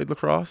York and played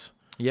lacrosse?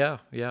 Yeah.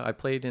 Yeah. I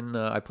played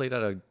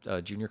at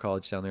a junior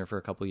college down there for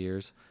a couple of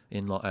years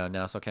in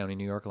Nassau County,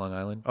 New York, Long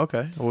Island.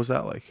 Okay. What was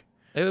that like?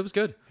 It was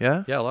good.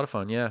 Yeah? Yeah. A lot of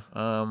fun. Yeah.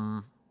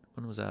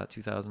 When was that?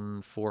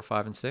 2004,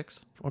 5, and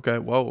 6. Okay.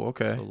 Whoa,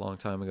 okay. So a long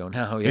time ago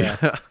now.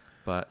 Yeah.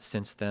 But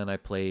since then, I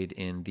played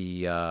in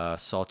the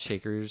Salt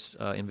Shakers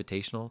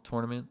Invitational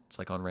Tournament. It's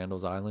like on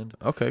Randall's Island.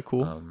 Okay,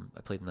 cool.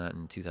 I played in that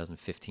in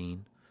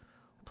 2015.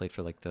 Played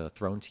for like the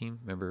Throne team.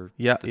 Remember?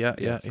 Yeah.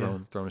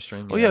 Throne a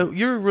String. Oh, yeah.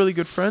 You're really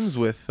good friends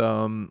with,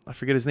 I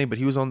forget his name, but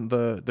he was on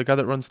the guy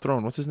that runs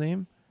Throne. What's his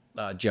name?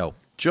 Joe.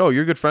 Joe,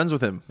 you're good friends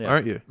with him, Yeah.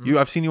 aren't you?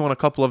 I've seen you on a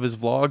couple of his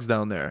vlogs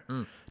down there.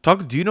 Mm.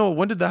 Do you know,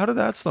 how did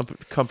that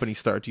company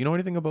start? Do you know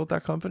anything about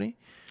that company?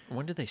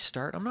 When did they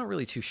start? I'm not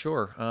really too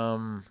sure.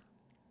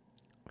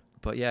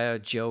 But yeah,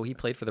 Joe, he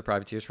played for the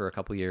Privateers for a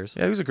couple years.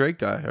 Yeah, he was a great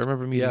guy. I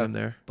remember meeting him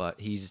there. But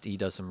he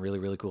does some really,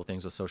 really cool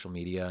things with social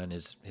media and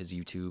his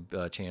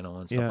YouTube channel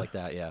and stuff like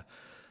that. Yeah.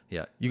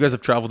 Yeah. You guys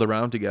have traveled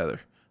around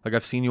together. Like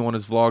I've seen you on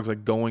his vlogs,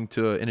 like going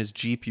in his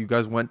Jeep. You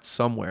guys went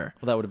somewhere.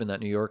 Well, that would have been that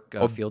New York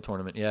field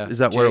tournament. Yeah. Is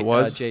that where it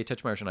was? Jay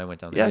Tetchmeyer and I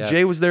went down there. Yeah,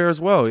 Jay was there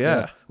as well.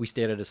 Yeah. We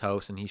stayed at his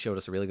house and he showed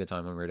us a really good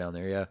time when we were down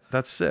there. Yeah.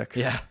 That's sick.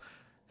 Yeah.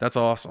 That's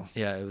awesome.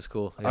 Yeah, it was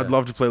cool. Yeah. I'd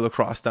love to play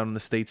lacrosse down in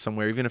the States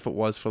somewhere, even if it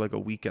was for like a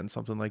weekend,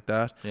 something like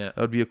that. Yeah. That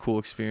would be a cool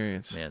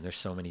experience. Man, there's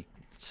so many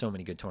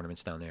good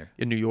tournaments down there.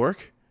 In New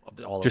York?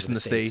 All Just over in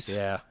the States?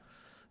 Yeah.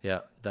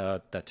 Yeah.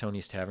 That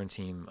Tony's Tavern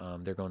team,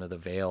 they're going to the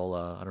Vail.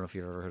 I don't know if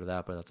you've ever heard of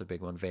that, but that's a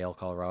big one. Vail,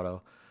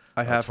 Colorado.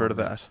 I have heard of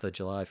that. It's the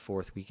July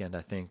 4th weekend,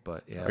 I think.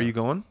 But yeah. Are you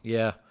going?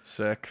 Yeah.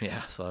 Sick.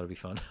 Yeah, so that'll be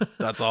fun.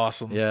 That's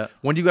awesome. Yeah.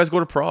 When do you guys go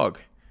to Prague?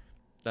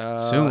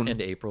 Soon.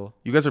 End of April.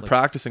 You guys are Like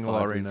practicing a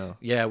lot 5 right weeks. now.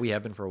 Yeah, we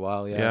have been for a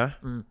while. Yeah.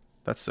 Yeah? Mm.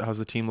 How's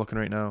the team looking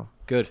right now?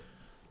 Good.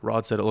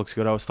 Rod said it looks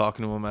good. I was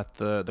talking to him at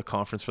the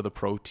conference for the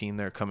pro team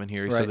there coming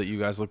here. He said Right. that you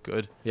guys look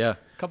good. Yeah.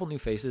 A couple new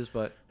faces,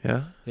 but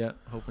Yeah? yeah,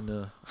 hoping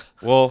to.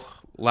 Well,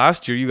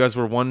 last year you guys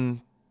were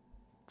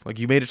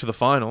you made it to the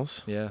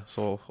finals. Yeah.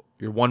 So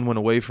you're 1 win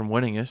away from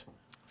winning it.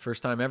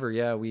 First time ever.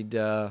 Yeah, we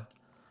played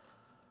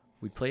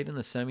in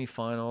the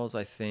semifinals,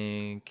 I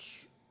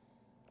think.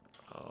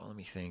 Oh, let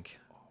me think.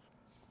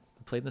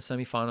 We played in the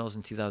semifinals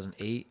in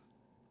 2008.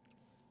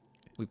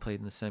 We played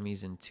in the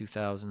semis in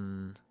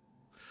 2000.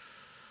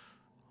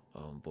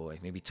 Oh boy,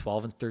 maybe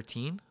 12 and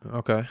 13.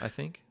 Okay. I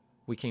think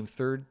we came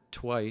third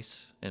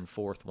twice and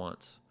fourth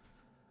once.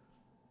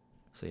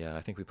 So yeah,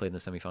 I think we played in the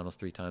semifinals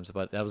 3 times.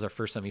 But that was our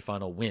first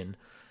semifinal win,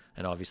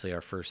 and obviously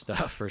our first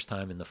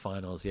time in the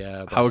finals.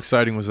 Yeah. But How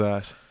exciting was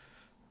that?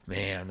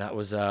 man, that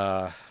was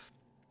and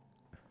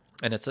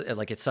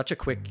it's such a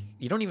quick.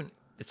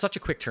 It's such a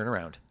quick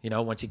turnaround.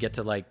 Once you get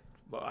to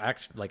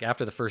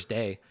after the first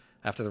day,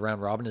 after the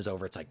round robin is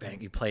over, it's like bang,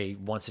 you play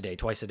once a day,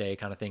 twice a day,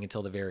 kind of thing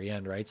until the very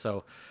end, right?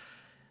 So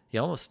we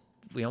almost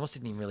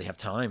didn't even really have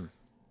time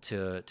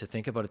to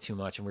think about it too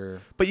much, and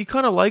But you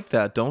kind of like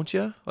that, don't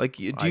you? Like,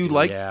 do you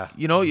like? Yeah.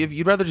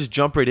 You'd rather just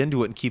jump right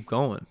into it and keep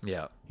going.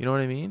 Yeah. You know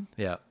what I mean?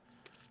 Yeah.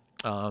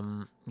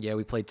 Yeah,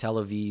 we played Tel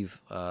Aviv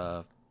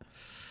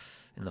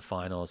in the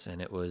finals,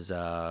 and it was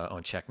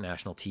on Czech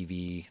national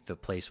TV. The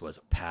place was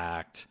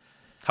packed.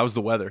 How's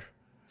the weather?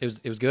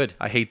 It was good.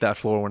 I hate that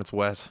floor when it's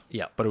wet.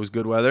 Yeah. But it was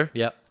good weather?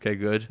 Yeah. Okay,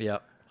 good. Yeah.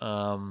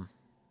 Yeah,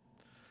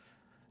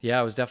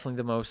 it was definitely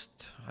the most.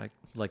 I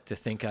like to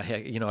think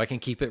I can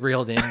keep it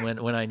reeled in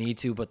when I need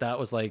to, but that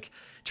was like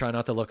try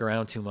not to look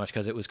around too much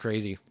because it was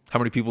crazy. How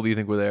many people do you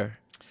think were there?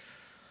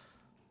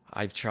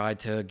 I've tried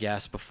to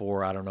guess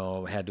before. I don't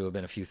know. It had to have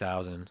been a few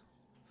thousand.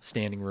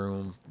 Standing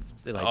room.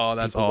 Oh,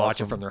 that's people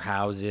watching awesome. from their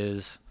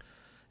houses.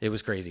 It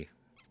was crazy.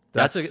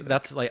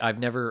 That's like I've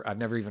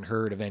never even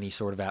heard of any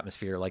sort of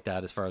atmosphere like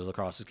that as far as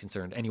lacrosse is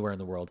concerned anywhere in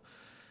the world.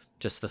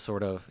 Just the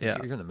sort of you're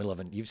in the middle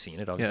of you've seen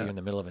it obviously. Yeah. You're in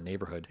the middle of a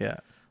neighborhood. Yeah.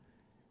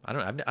 I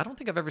don't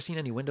think I've ever seen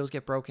any windows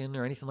get broken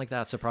or anything like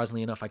that.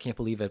 Surprisingly enough, I can't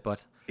believe it, but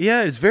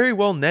Yeah, it's very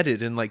well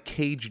netted and like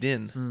caged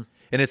in.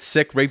 And it's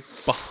sick right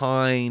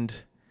behind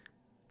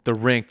the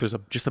rink. There's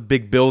just a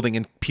big building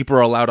and people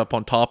are allowed up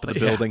on top of the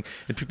building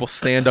and people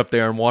stand up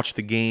there and watch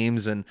the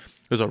games, and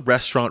there's a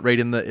restaurant right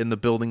in the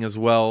building as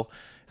well.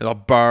 And a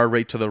bar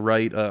right to the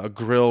right, a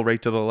grill right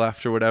to the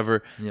left or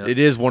whatever. Yeah. It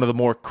is one of the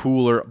more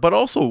cooler but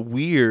also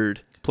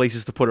weird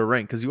places to put a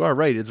rink, because you are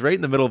right, it's right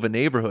in the middle of a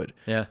neighborhood.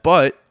 Yeah.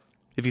 But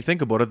if you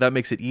think about it, that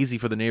makes it easy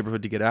for the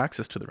neighborhood to get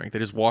access to the rink. They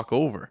just walk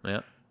over.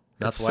 yeah.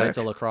 That's That's why it's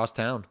a sick. lacrosse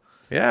town.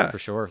 Yeah. For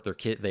sure.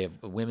 They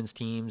have women's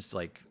teams,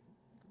 like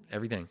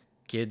everything.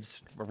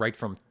 Kids right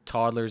from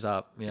toddlers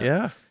up.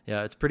 Yeah.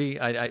 Yeah, it's pretty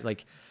I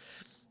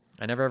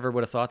never ever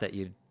would have thought that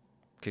you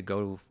could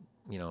go,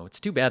 it's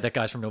too bad that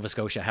guys from Nova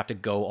Scotia have to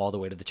go all the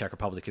way to the Czech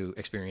Republic to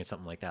experience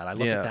something like that. I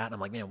look at that and I'm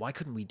like, man, why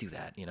couldn't we do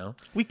that,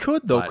 We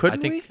could though, But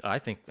couldn't we? we? I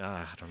think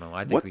I don't know.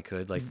 I think What- we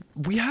could like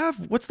We have,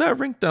 what's that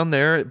rink down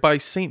there by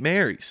St.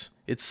 Mary's?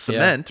 It's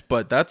cement,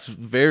 but that's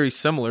very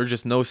similar,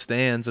 just no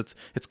stands. It's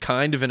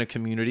kind of in a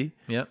community.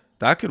 yeah.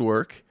 That could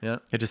work. Yeah.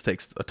 It just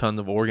takes a ton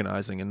of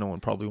organizing, and no one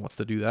probably wants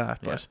to do that.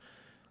 Yeah. But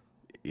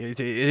it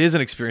is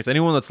an experience.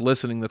 Anyone that's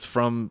listening that's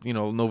from,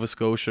 Nova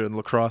Scotia and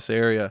Lacrosse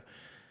area,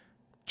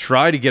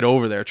 try to get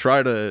over there.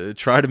 Try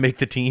to make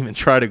the team and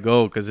try to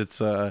go, because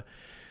it's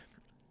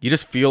you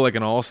just feel like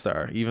an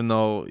all-star, even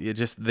though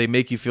they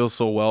make you feel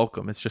so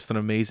welcome. It's just an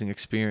amazing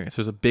experience.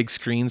 There's a big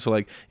screen, so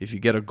like if you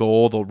get a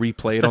goal, they'll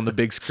replay it on the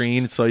big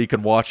screen so you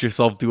can watch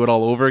yourself do it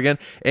all over again.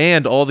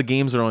 And all the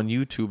games are on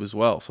YouTube as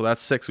well, so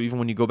that's sick. So even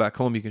when you go back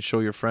home, you can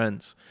show your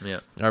friends. Yeah.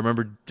 I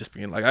remember just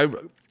being like,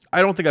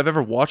 I don't think I've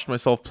ever watched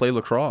myself play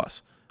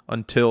lacrosse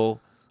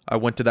until I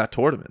went to that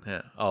tournament.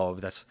 Yeah. Oh,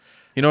 that's...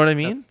 You know what I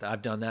mean?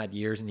 I've done that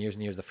years and years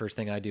and years. The first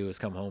thing I do is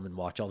come home and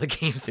watch all the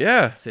games.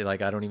 Yeah. Say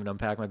like I don't even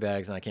unpack my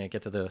bags and I can't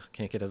get to the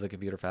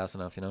computer fast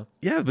enough.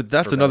 Yeah, but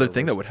that's another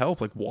thing that would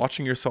help. Like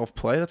watching yourself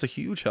play, that's a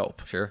huge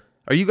help. Sure.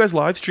 Are you guys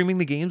live streaming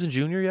the games in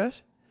junior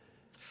yet?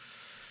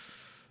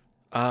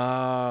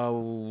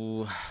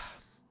 What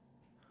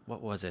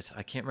was it?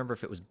 I can't remember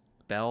if it was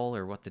Bell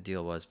or what the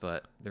deal was,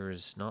 but there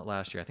was not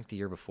last year. I think the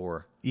year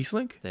before.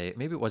 Eastlink?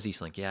 Maybe it was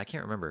Eastlink. Yeah, I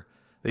can't remember.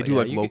 They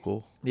do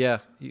local. You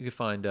can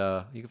find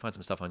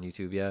some stuff on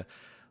YouTube. Yeah.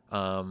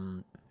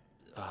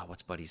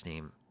 What's Buddy's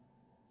name?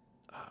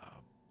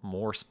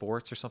 More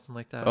Sports or something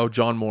like that. Oh,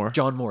 John Moore.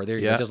 John Moore. There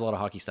you go. He does a lot of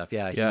hockey stuff.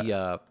 Yeah.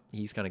 Yeah.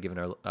 He's kind of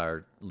given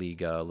our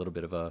league a little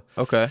bit of a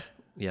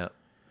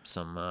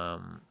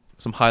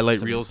some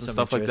highlight reels and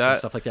stuff like that.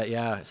 Stuff like that.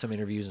 Yeah. Some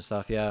interviews and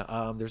stuff.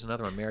 Yeah. There's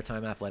another one,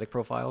 Maritime Athletic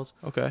Profiles.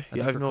 Okay.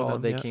 I know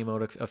them. They came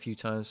out a few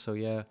times. So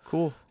yeah.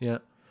 Cool. Yeah.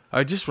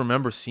 I just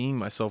remember seeing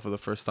myself for the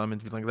first time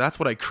and being like, that's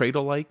what I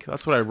cradle like.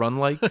 That's what I run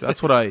like. That's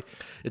what I...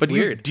 It's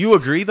weird. Do you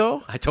agree,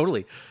 though? I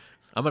totally...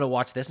 I'm going to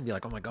watch this and be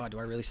like, oh, my God, do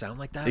I really sound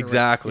like that?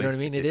 Exactly. You know what I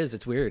mean? It is.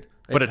 It's weird.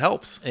 But it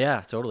helps.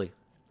 Yeah, totally.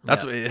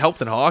 It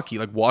helped in hockey,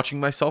 like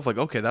watching myself, like,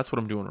 okay, that's what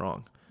I'm doing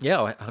wrong.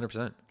 Yeah,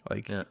 100%.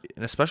 Like, and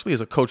especially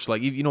as a coach,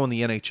 like, in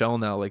the NHL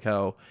now, like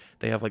how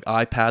they have like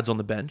iPads on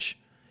the bench.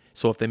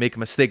 So if they make a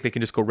mistake, they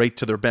can just go right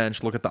to their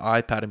bench, look at the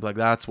iPad and be like,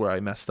 that's where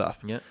I messed up.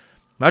 Yeah.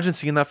 Imagine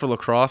seeing that for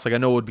lacrosse. Like, I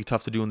know it would be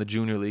tough to do in the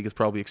junior league. It's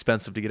probably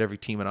expensive to get every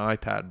team an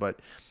iPad, but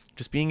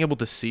just being able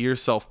to see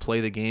yourself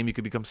play the game, you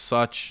could become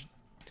such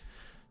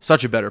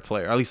a better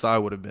player. At least I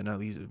would have been, at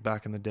least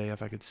back in the day,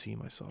 if I could see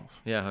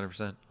myself. Yeah,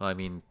 100%. I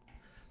mean,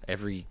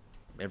 every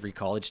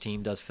college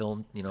team does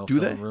film, Do film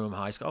they? room,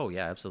 high school. Oh,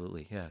 yeah,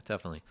 absolutely. Yeah,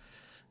 definitely.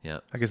 Yeah.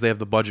 I guess they have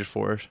the budget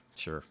for it.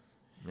 Sure.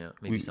 Yeah,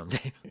 maybe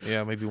someday.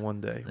 Yeah, maybe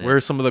one day. Yeah. Where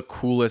are some of the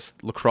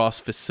coolest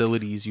lacrosse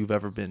facilities you've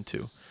ever been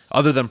to?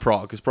 Other than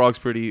Prague, because Prague's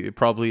it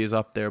probably is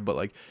up there, but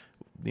like,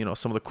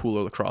 some of the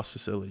cooler lacrosse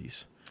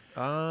facilities.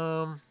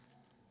 Coolest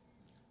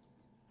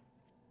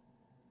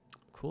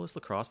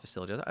lacrosse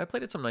facility. I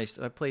played at some nice.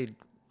 I played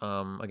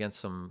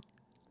against some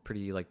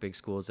pretty like big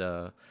schools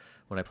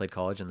when I played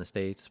college in the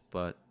States.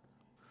 But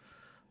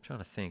I'm trying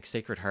to think.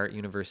 Sacred Heart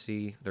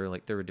University. They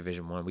were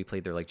Division I. We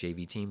played their like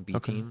JV team, B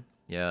team.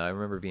 Yeah, I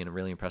remember being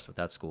really impressed with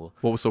that school.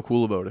 What was so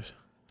cool about it?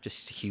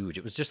 Just huge.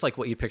 It was just like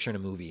what you picture in a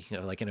movie,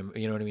 like you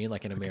know what I mean,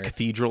 like in America.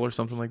 Cathedral or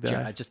something like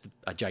that. Just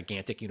a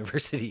gigantic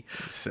university.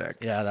 Sick.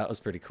 Yeah, that was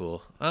pretty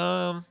cool.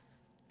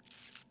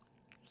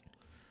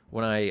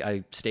 When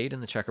I stayed in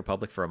the Czech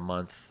Republic for a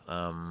month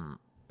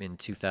in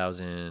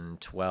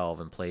 2012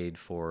 and played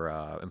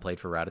for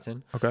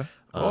Raditon. Okay.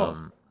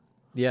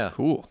 Yeah.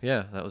 Cool.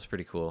 Yeah, that was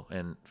pretty cool.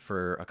 And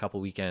for a couple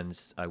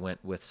weekends, I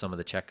went with some of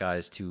the Czech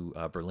guys to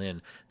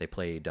Berlin. They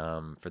played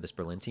for this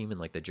Berlin team in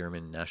like the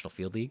German National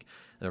Field League.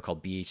 They were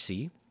called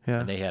BHC. Yeah.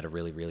 And they had a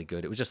really, really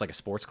good... It was just like a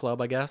sports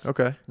club, I guess.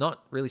 Okay.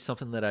 Not really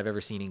something that I've ever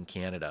seen in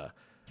Canada.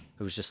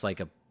 It was just like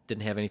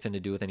didn't have anything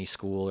to do with any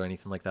school or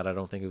anything like that. I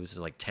don't think it was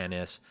just like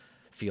tennis,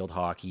 field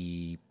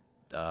hockey,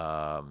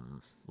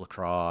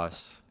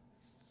 lacrosse.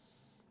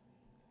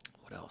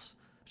 What else?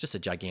 Just a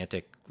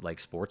gigantic like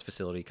sports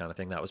facility kind of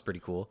thing. That was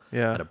pretty cool.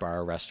 Yeah. At a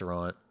bar,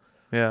 restaurant.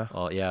 Yeah.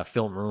 Oh yeah,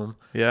 film room.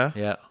 Yeah.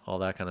 Yeah, all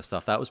that kind of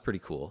stuff. That was pretty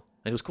cool.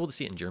 And it was cool to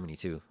see it in Germany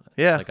too.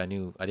 Yeah. Like I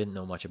didn't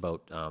know much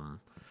about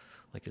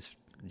like this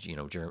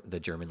the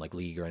German like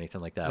league or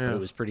anything like that, but it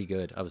was pretty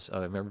good. I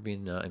remember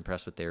being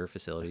impressed with their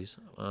facilities.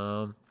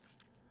 What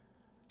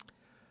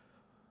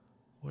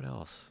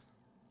else?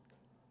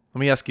 Let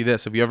me ask you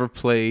this: have you ever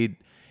played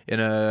in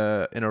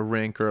a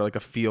rink or like a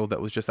field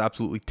that was just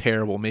absolutely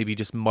terrible? Maybe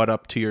just mud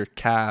up to your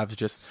calves.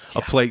 Just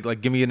a play.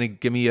 Like give me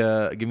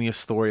a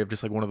story of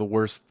just like one of the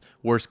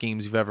worst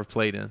games you've ever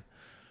played in.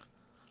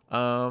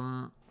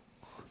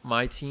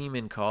 My team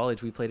in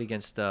college, we played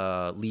against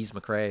Lees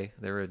McRae.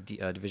 They were a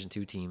Division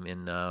II team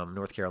in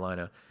North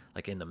Carolina,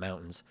 like in the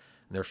mountains.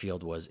 And their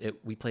field was it.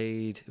 We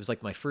played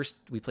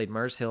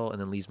Mars Hill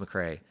and then Lees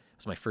McRae. It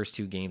was my first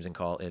two games in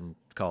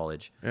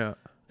college. Yeah.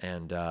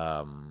 And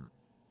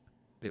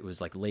it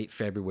was like late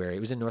February. It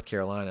was in North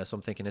Carolina, so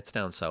I'm thinking it's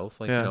down south,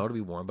 like it'll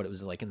be warm, but it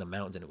was like in the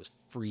mountains and it was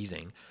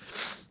freezing.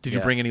 Did you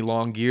bring any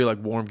long gear, like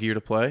warm gear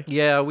to play?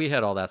 Yeah, we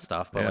had all that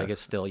stuff, but like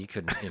it's still you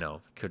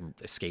couldn't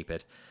escape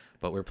it.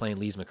 But we were playing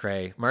Lees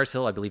McRae. Mars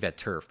Hill, I believe, had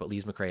turf, but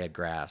Lees McRae had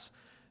grass,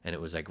 and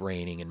it was like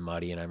raining and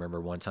muddy. And I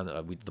remember one time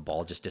the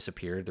ball just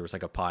disappeared. There was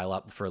like a pile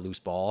up for a loose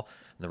ball,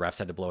 and the refs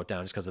had to blow it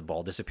down just because the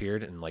ball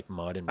disappeared and like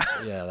mud and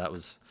that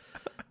was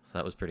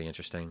pretty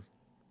interesting.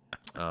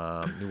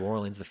 New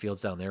Orleans, the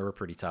fields down there were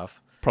pretty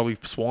tough. Probably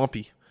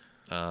swampy.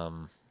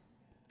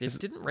 It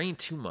didn't rain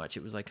too much.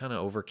 It was like kind of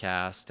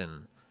overcast,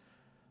 and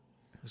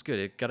it was good.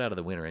 It got out of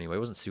the winter anyway. It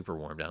wasn't super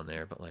warm down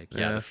there, but like,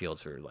 yeah, the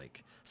fields were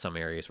like, some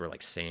areas were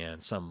like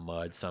sand, some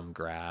mud, some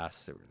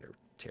grass. They were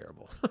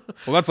terrible.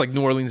 Well, that's like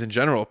New Orleans in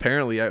general.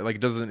 Apparently, like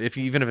it doesn't.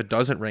 Even if it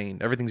doesn't rain,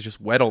 everything's just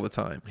wet all the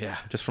time. Yeah,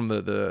 just from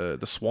the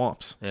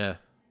swamps. Yeah,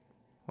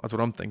 that's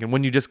what I'm thinking.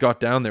 When you just got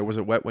down there, was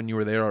it wet when you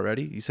were there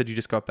already? You said you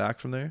just got back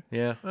from there.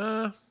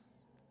 Yeah.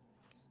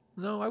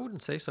 No, I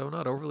wouldn't say so.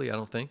 Not overly, I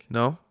don't think.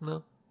 No.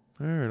 No.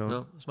 I don't know. No,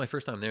 it was my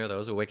first time there though. It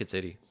was a wicked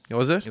city.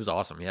 Was it? It was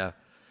awesome. Yeah.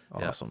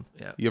 Awesome.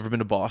 Yeah. You ever been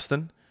to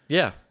Boston?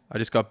 Yeah. I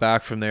just got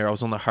back from there. I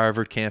was on the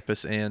Harvard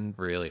campus and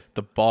really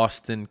the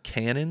Boston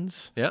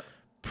Cannons. Yeah.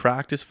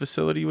 Practice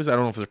facility was. I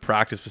don't know if it was a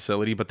practice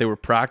facility, but they were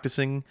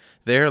practicing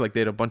there. Like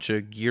they had a bunch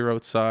of gear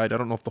outside. I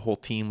don't know if the whole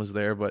team was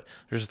there, but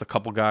there's just a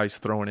couple guys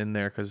throwing in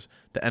there because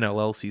the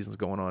NLL season's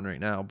going on right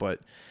now.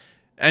 But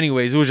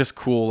anyways, it was just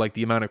cool. Like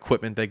the amount of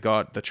equipment they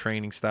got, the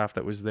training staff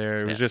that was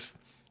there. It was just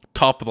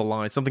top of the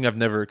line. Something I've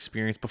never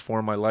experienced before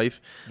in my life.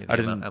 I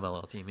didn't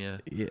MLL team. Yeah,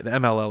 the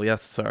MLL.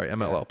 Yes, sorry,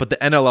 MLL. Yeah. But the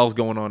NLL is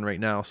going on right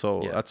now,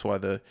 so that's why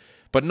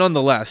But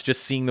nonetheless,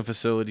 just seeing the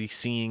facility,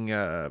 seeing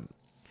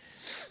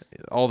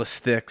all the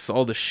sticks,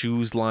 all the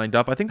shoes lined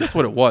up. I think that's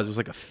what it was. It was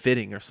like a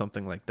fitting or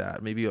something like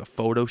that. Maybe a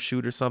photo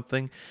shoot or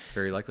something.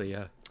 Very likely,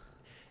 yeah.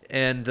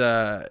 And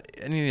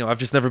I've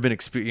just never been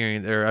exposed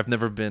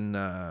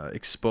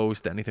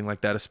to anything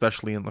like that,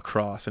 especially in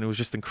lacrosse. And it was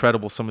just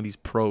incredible. Some of these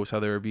pros, how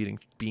they were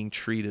being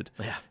treated.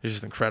 Yeah, it's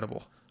just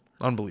incredible,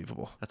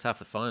 unbelievable. That's half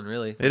the fun,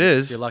 really. It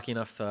is. You're lucky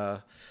enough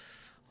to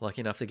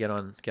get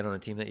on a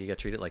team that you get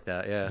treated like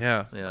that.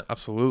 Yeah,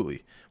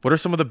 absolutely. What are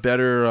some of the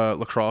better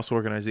lacrosse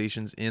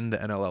organizations in the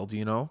NLL? Do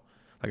you know?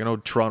 Like I know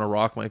Toronto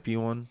Rock might be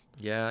one.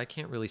 Yeah, I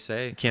can't really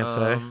say. You can't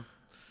say.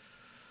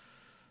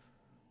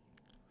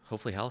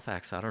 Hopefully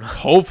Halifax. I don't know.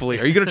 Hopefully,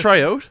 are you gonna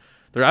try out?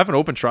 They're having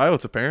open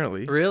tryouts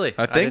apparally. Really?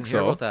 I think didn't so.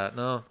 Hear about that?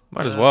 No.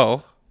 Might as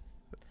well.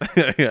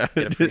 Yeah.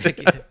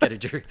 Get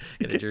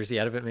a jersey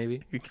out of it,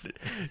 maybe.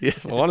 Yeah.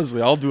 Well,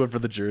 honestly, I'll do it for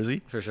the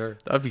jersey. For sure.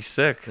 That'd be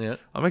sick. Yeah.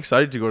 I'm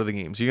excited to go to the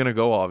games. You're gonna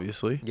go,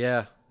 obviously.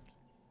 Yeah.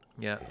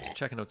 Yeah.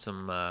 Checking out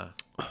some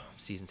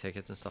season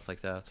tickets and stuff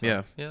like that. So,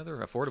 yeah. Yeah, they're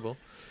affordable.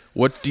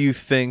 What do you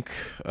think?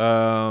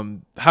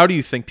 How do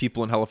you think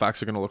people in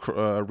Halifax are going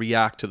to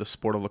react to the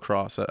sport of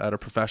lacrosse at a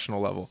professional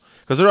level?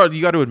 Because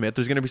you got to admit,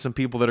 there's going to be some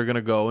people that are going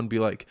to go and be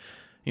like,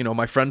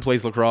 my friend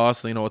plays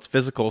lacrosse. It's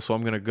physical, so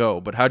I'm going to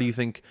go. But how do you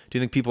think? Do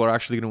you think people are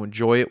actually going to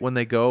enjoy it when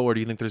they go, or do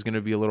you think there's going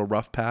to be a little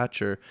rough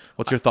patch, or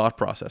what's your thought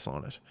process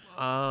on it?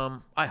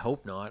 I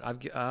hope not.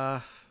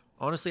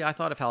 Honestly, I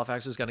thought if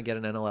Halifax was going to get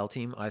an NLL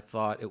team, I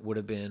thought it would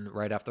have been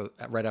right after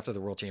the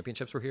World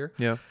Championships were here.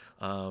 Yeah.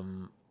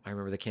 I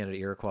remember the Canada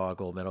Iroquois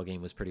gold medal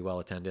game was pretty well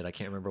attended. I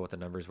can't remember what the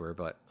numbers were,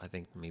 but I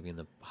think maybe in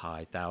the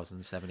high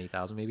thousands,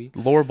 7,000-8,000 maybe.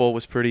 The lower bowl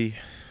was pretty.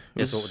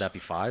 So what would that be?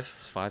 5,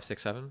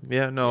 6, 7?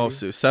 Yeah, no,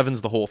 so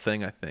 7's the whole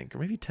thing, I think, or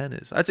maybe 10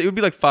 is. I'd say it would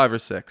be like 5 or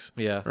 6.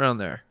 Yeah, around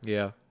there.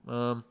 Yeah.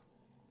 Yeah,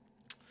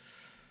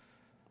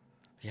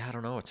 I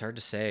don't know. It's hard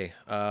to say.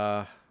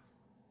 I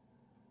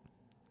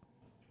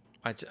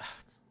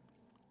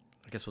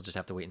guess we'll just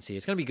have to wait and see.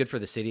 It's going to be good for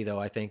the city, though.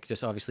 I think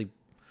just obviously.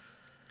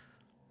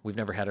 We've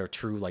never had a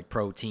true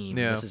pro team.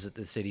 Yeah. This is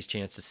the city's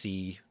chance to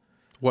see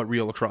what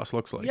real lacrosse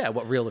looks like. Yeah,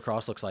 what real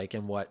lacrosse looks like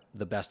and what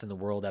the best in the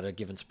world at a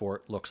given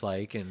sport looks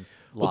like and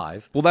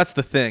live. Well, that's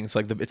the thing. It's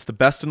like it's the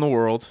best in the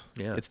world.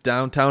 Yeah. It's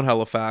downtown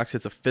Halifax.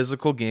 It's a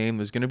physical game.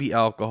 There's going to be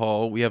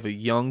alcohol. We have a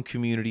young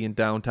community in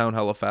downtown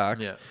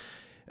Halifax. Yeah.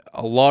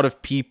 A lot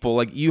of people,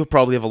 like you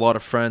probably have a lot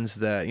of friends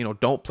that,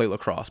 don't play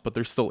lacrosse, but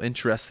they're still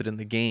interested in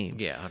the game.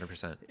 Yeah,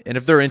 100%. And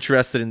if they're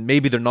interested in,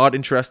 maybe they're not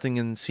interested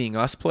in seeing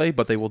us play,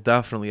 but they will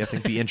definitely, I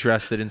think, be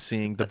interested in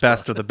seeing the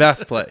best of the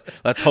best play.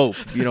 Let's hope.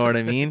 You know what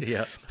I mean?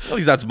 Yeah. At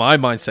least that's my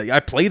mindset. I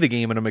play the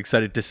game and I'm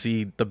excited to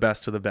see the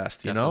best of the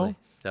best, know?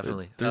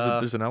 Definitely.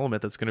 There's an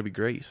element that's going to be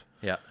great.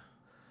 Yeah.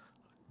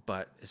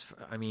 But,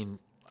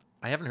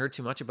 I haven't heard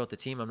too much about the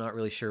team. I'm not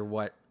really sure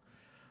what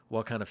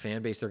kind of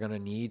fan base they're going to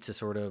need to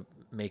sort of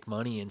make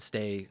money and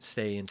stay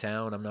in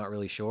town. I'm not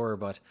really sure,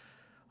 but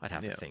I'd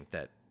have to think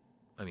that,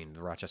 the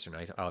Rochester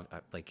Knight,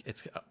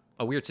 it's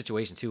a weird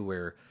situation too,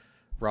 where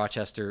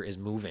Rochester is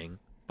moving,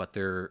 but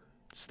they're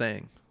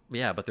staying.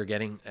 Yeah, but they're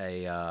getting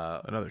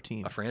another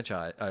team, a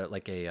franchise,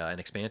 an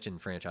expansion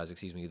franchise,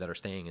 that are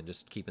staying and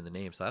just keeping the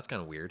name. So that's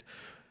kind of weird.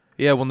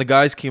 Yeah, when the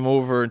guys came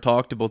over and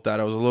talked about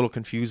that, I was a little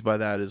confused by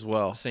that as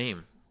well.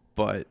 Same.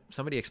 But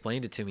somebody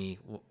explained it to me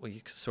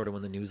sort of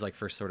when the news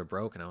first sort of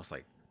broke, and I was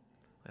like,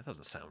 that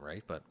doesn't sound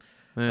right. But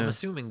I'm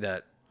assuming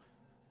that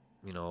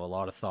a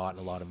lot of thought and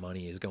a lot of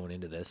money is going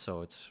into this,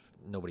 so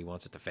nobody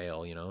wants it to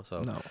fail,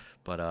 So no.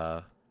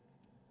 But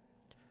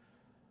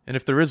and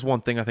if there is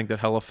one thing I think that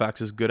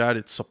Halifax is good at,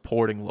 it's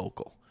supporting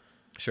local.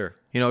 Sure.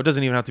 It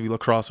doesn't even have to be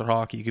lacrosse or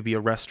hockey. It could be a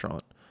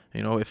restaurant.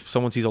 If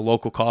someone sees a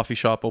local coffee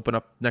shop open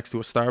up next to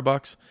a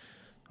Starbucks,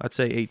 I'd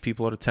say 8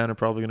 people out of 10 are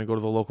probably going to go to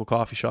the local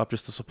coffee shop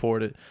just to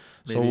support it.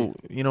 Maybe. So,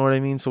 you know what I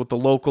mean? So with the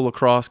local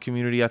lacrosse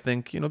community, I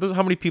think, there's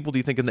how many people do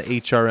you think in the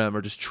HRM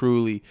are just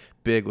truly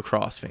big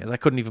lacrosse fans? I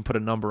couldn't even put a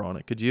number on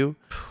it. Could you?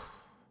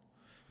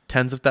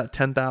 Tens of that,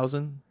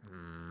 10,000?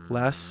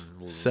 Less?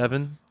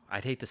 7?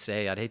 I'd hate to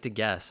say. I'd hate to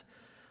guess.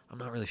 I'm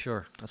not really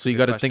sure. That's So you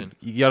got to think.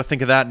 You got to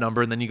think of that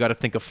number, and then you got to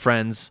think of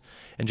friends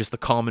and just the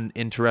common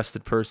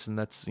interested person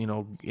that's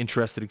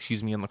interested.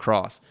 In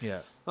lacrosse.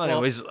 Yeah. Well,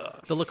 anyways,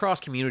 the lacrosse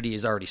community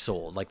is already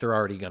sold. Like they're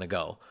already gonna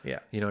go.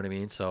 Yeah. You know what I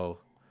mean? So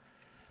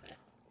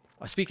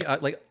I'm it's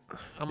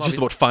just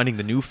about finding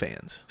the new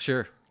fans.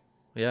 Sure.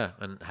 Yeah.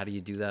 And how do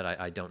you do that?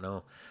 I don't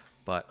know.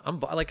 But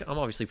I'm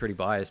obviously pretty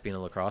biased being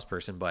a lacrosse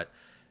person, but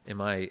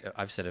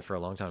I've said it for a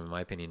long time. In my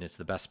opinion, it's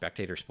the best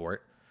spectator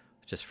sport.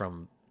 Just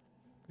from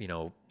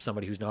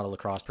somebody who's not a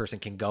lacrosse person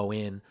can go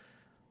in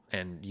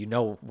and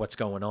what's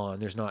going on.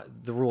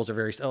 The rules are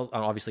very,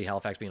 obviously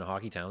Halifax being a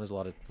hockey town, there's a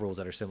lot of rules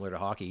that are similar to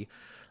hockey.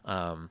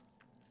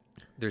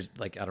 There's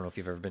I don't know if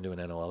you've ever been to an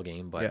NLL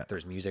game, but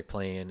there's music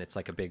playing. It's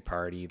like a big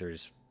party.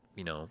 There's,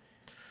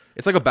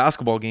 it's like a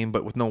basketball game,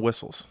 but with no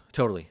whistles.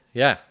 Totally.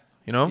 Yeah.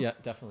 Yeah,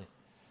 definitely.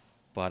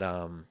 But,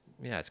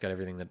 it's got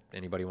everything that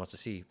anybody wants to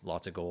see.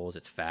 Lots of goals.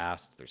 It's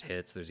fast. There's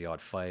hits. There's the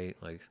odd fight.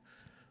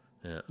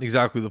 Yeah.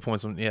 Exactly the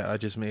points. I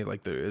just made.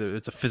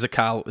 It's a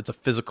physical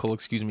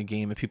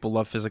game, and people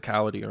love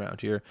physicality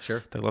around here.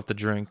 Sure, they love to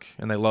drink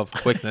and they love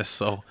quickness.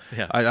 So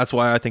yeah, that's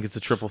why I think it's a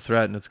triple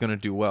threat, and it's going to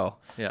do well.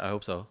 Yeah, I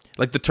hope so.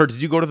 Like did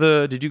you go to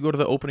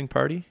the opening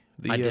party?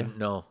 I didn't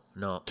know.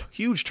 No.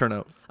 Huge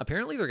turnout.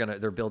 Apparently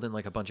they're building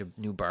a bunch of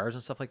new bars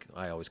and stuff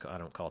I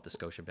don't call it the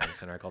Scotia Bank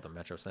Center. I call it the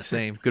Metro Center.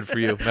 Same. Good for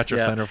you. Metro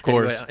Center, of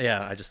course. Anyway,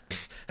 I just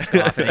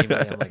scoff at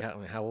anybody. I'm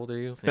like, how old are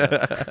you?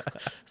 Yeah.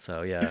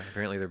 So yeah,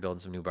 apparently they're building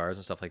some new bars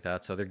and stuff like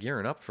that. So they're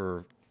gearing up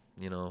for,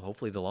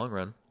 hopefully the long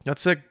run.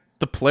 That's sick.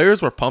 The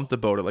players were pumped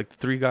about it. Like the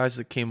 3 guys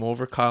that came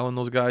over, Kyle and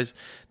those guys,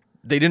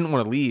 they didn't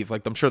want to leave.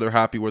 Like I'm sure they're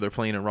happy where they're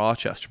playing in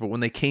Rochester, but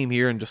when they came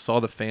here and just saw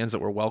the fans that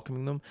were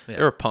welcoming them,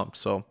 they were pumped.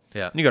 So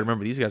yeah, and you got to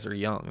remember these guys are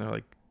young. They're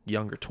like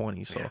younger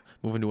 20s. So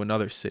moving to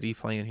another city,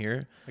 playing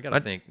here, I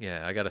gotta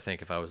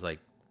think if I was like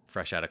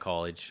fresh out of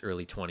college,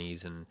 early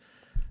 20s, and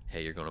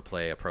hey, you're going to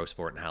play a pro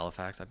sport in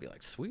Halifax, I'd be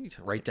like, sweet,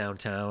 right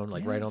downtown,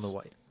 right on the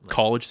white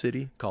college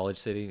city.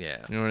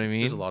 Yeah, you know what I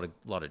mean. There's a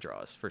lot of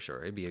draws for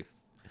sure. It'd be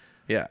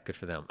good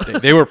for them.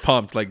 They were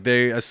pumped. Like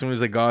as soon as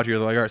they got here,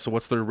 they're like, all right, so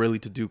what's there really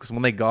to do? Because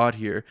when they got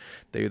here,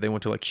 they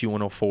went to like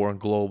Q104 and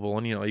Global,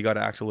 and you got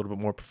to act a little bit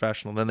more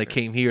professional. Then they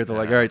came here, they're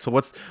like, all right, so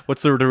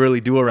what's there to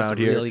really do around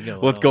here?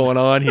 What's going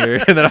on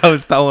here? And then I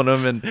was telling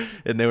them,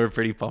 and they were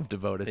pretty pumped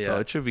about it. So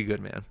it should be good,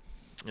 man.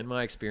 In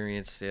my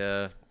experience,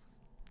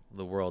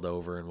 the world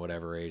over, and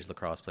whatever age,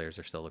 lacrosse players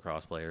are still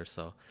lacrosse players.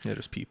 So yeah,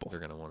 just people. They're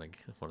gonna want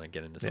to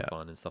get into some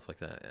fun and stuff like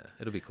that. Yeah,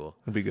 it'll be cool.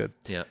 It'll be good.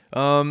 Yeah.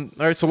 All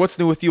right. So what's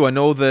new with you? I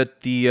know that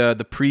the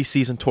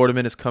preseason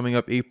tournament is coming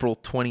up April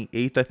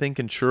 28th, I think,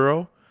 in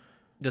Truro.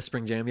 The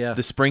spring jam, yeah.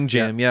 The spring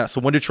jam, yeah. So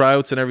when do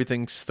tryouts and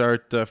everything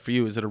start for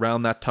you? Is it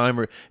around that time,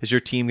 or is your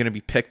team going to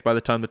be picked by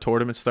the time the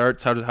tournament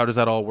starts? How does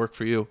that all work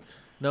for you?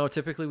 No,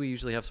 typically we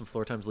usually have some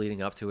floor times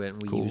leading up to it,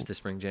 and we use the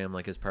spring jam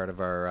as part of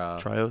our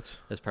tryouts,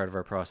 as part of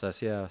our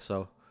process. Yeah,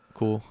 so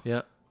cool.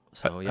 Yeah.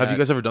 So have you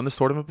guys ever done this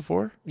tournament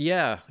before?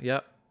 Yeah.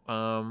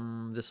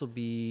 This will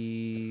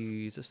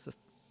be the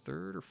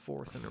 3rd or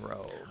 4th in a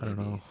row? I don't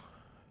know.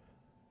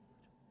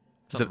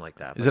 Something like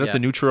that. Is it at the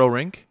new Truro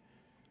rink?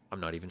 I'm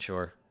not even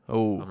sure.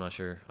 Oh, I'm not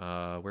sure.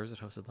 Where was it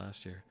hosted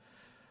last year?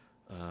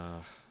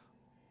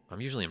 I'm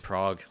usually in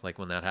Prague,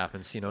 when that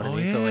happens. You know what I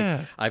mean?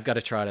 Yeah. So I've got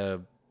to try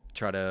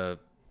to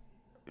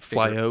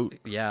fly out.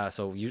 Yeah.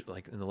 So in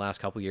the last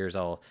couple of years,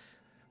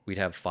 we'd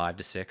have 5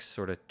 to 6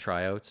 sort of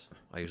tryouts.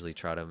 I usually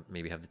try to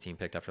maybe have the team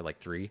picked after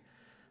 3,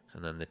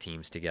 and then the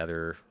teams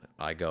together.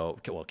 I go.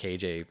 Well,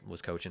 KJ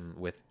was coaching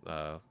with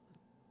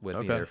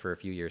me there for a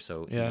few years,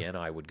 so he and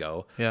I would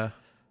go. Yeah.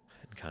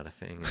 Kind of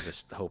thing, and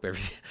just hope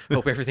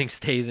everything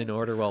stays in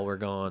order while we're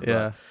gone.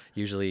 Yeah. But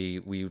usually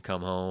we would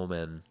come home,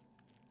 and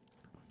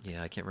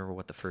I can't remember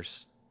what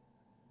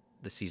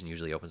the season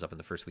usually opens up in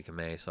the first week of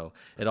May. So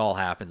it all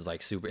happens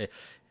super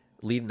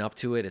leading up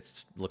to it.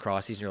 It's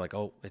lacrosse season. You're like,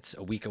 oh, it's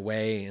a week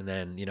away, and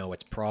then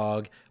it's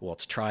Prague. Well,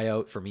 it's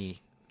tryout for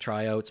me.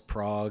 Tryouts,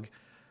 Prague,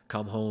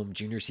 come home.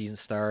 Junior season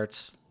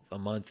starts a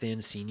month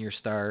in. Senior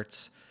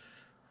starts.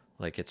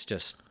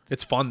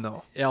 It's fun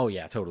though. Oh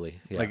yeah, totally.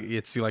 Yeah.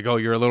 It's like, oh,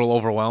 you're a little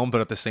overwhelmed, but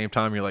at the same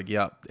time you're like,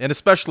 yeah. And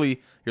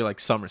especially you're like,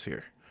 summer's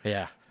here.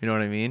 Yeah. You know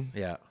what I mean?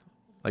 Yeah.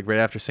 Like right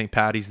after St.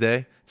 Patty's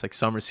Day, it's like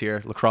summer's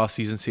here, lacrosse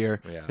season's here.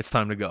 Yeah. It's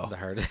time to go. The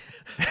hard.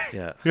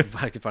 Yeah. If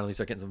I could finally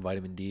start getting some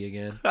vitamin D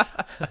again.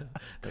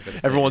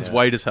 Everyone's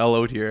white as hell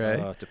out here,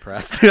 eh?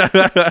 Depressed.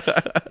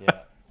 Yeah.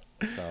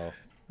 So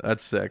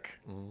that's sick.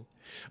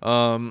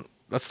 Mm-hmm.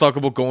 Let's talk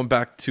about going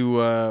back to.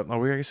 I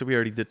guess we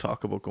already did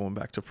talk about going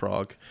back to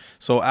Prague.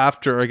 So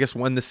after, I guess,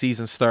 when the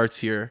season starts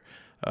here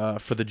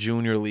for the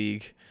junior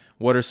league,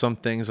 what are some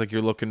things like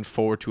you're looking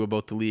forward to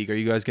about the league? Are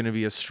you guys going to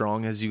be as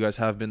strong as you guys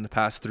have been the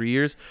past 3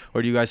 years,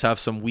 or do you guys have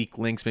some weak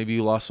links? Maybe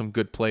you lost some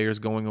good players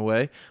going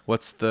away.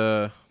 What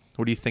are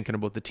you thinking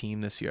about the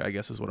team this year, I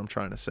guess is what I'm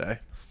trying to say.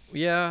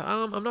 Yeah,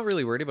 I'm not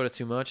really worried about it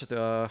too much.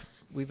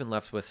 We've been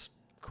left with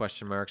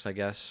question marks, I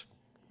guess,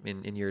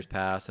 in years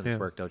past, and it's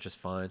worked out just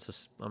fine. So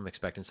I'm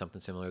expecting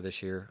something similar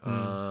this year.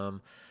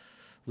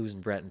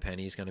 Losing Brett and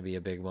Penny is going to be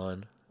a big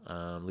one.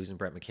 Losing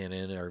Brett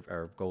McKinnon,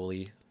 our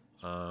goalie,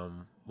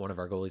 one of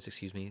our goalies,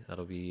 excuse me.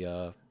 That'll be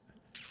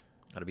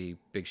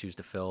big shoes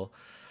to fill.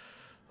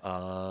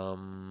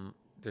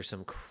 There's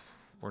some,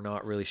 we're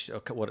not really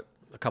what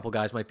a couple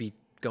guys might be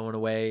going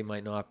away,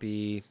 might not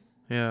be,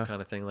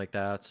 kind of thing like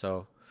that.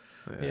 So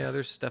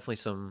there's definitely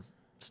some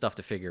stuff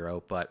to figure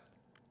out, but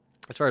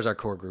as far as our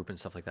core group and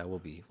stuff like that, we'll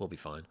be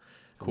fine.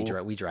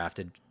 Cool. We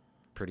drafted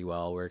pretty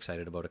well. We're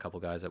excited about a couple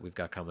guys that we've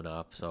got coming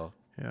up. So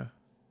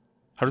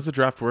how does the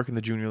draft work in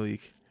the junior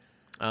league?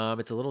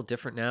 It's a little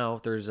different now.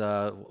 There's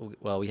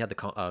we had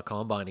the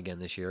combine again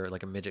this year,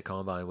 like a midget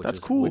combine, which That's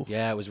was cool.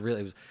 It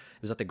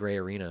was at the Gray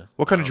Arena.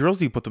 What kind of drills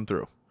do you put them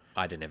through?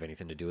 I didn't have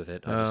anything to do with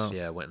it. I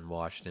just went and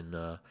watched, and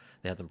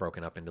they had them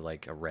broken up into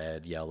like a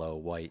red, yellow,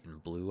 white,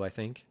 and blue, I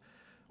think.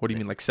 What do you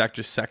mean, like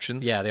just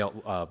sections? Yeah, they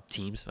all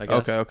teams, I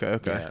guess. Okay.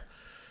 Yeah.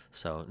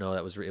 So no,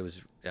 it was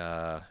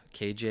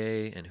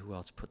KJ, and who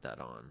else put that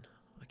on?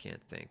 I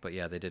can't think, but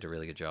yeah, they did a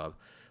really good job.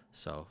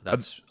 So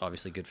that's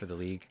obviously good for the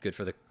league, good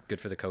for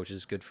the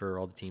coaches, good for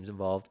all the teams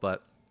involved.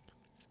 But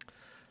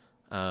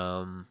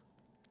so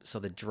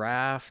the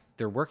draft,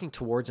 they're working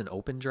towards an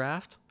open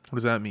draft. What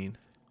does that mean?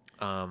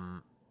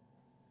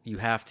 You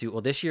have to.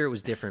 Well, this year it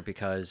was different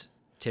because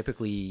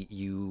typically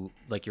you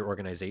like your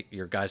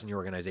guys in your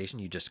organization,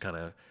 you just kind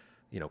of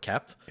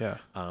kept. Yeah.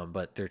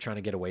 But they're trying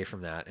to get away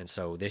from that, and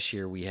so this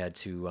year we had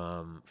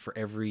to for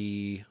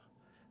every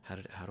how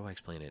do I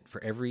explain it?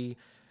 For every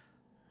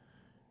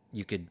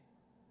you could.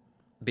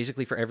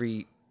 Basically, for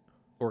every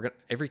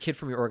kid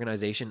from your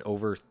organization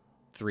over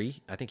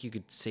 3, I think you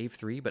could save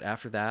 3, but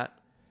after that,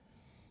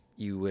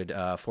 you would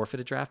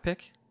forfeit a draft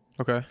pick.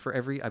 Okay. For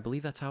every, I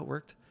believe that's how it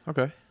worked.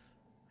 Okay.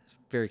 It's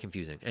very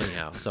confusing.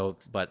 Anyhow,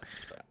 but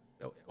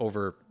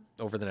over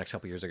the next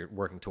couple of years, they're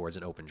working towards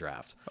an open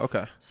draft.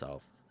 Okay.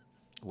 So,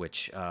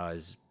 which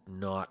is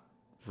not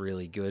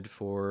really good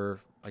for,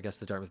 I guess,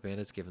 the Dartmouth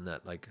Bandits, given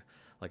that, like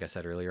I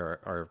said earlier,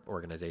 our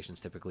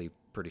organization's typically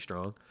pretty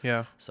strong.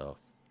 Yeah. So.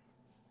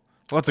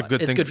 Well, that's a good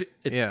thing.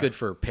 It's good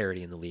for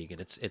parity in the league,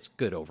 and it's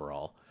good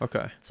overall.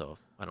 Okay. So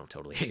I don't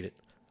totally hate it.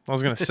 I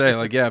was going to say,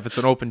 if it's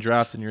an open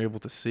draft and you're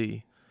able to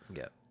see.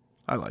 Yeah.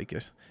 I like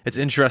it. It's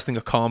interesting,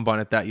 a combine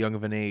at that young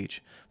of an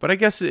age. But I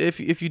guess if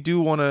you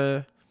do want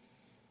to...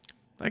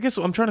 I guess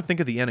I'm trying to think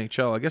of the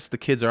NHL. I guess the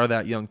kids are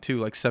that young too,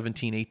 like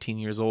 17, 18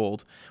 years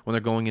old when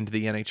they're going into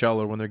the NHL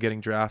or when they're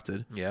getting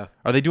drafted. Yeah.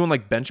 Are they doing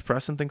like bench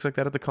press and things like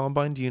that at the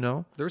combine? Do you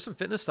know? There was some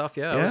fitness stuff.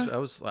 Yeah.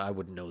 I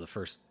wouldn't know the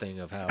first thing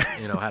of how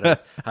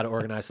to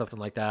organize something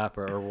like that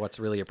or what's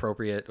really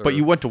appropriate. But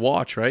you went to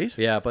watch, right?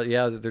 Yeah. But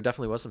yeah, there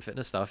definitely was some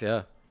fitness stuff.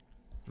 Yeah.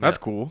 That's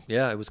cool.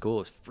 Yeah, it was cool.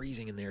 It was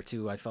freezing in there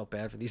too. I felt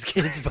bad for these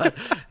kids, but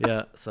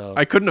yeah. So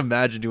I couldn't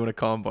imagine doing a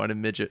combine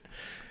in midget.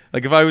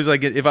 Like if I was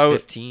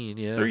 15,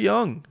 yeah. They're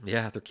young.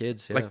 Yeah, they're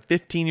kids. Yeah. Like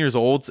 15 years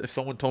old. If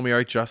someone told me, all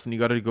right, Justin, you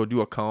got to go do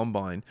a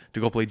combine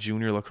to go play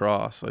junior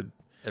lacrosse,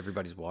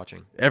 everybody's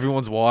watching.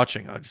 Everyone's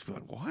watching. I'd just be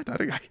like, what?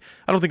 I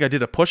don't think I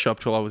did a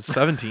push-up till I was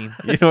 17.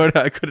 You know what?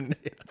 I couldn't.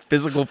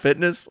 Physical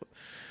fitness.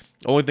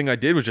 The only thing I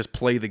did was just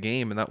play the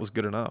game, and that was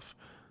good enough.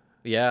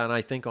 Yeah, and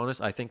I think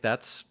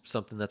that's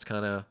something that's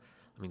kind of,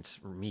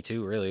 me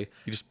too, really.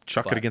 You just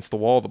chuck it against the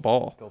wall, the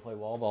ball. Go play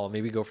wall ball,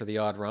 maybe go for the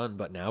odd run.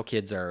 But now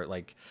kids are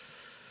like,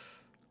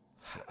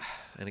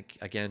 and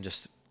again,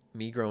 just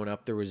me growing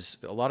up, there was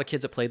a lot of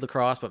kids that played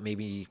lacrosse, but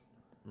maybe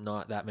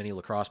not that many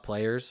lacrosse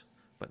players.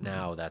 But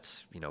now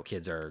that's,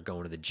 kids are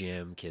going to the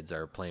gym, kids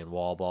are playing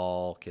wall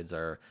ball, kids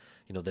are,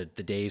 the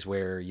days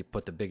where you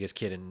put the biggest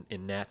kid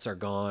in nets are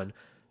gone.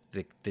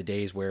 The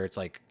days where it's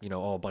like,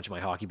 a bunch of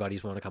my hockey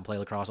buddies want to come play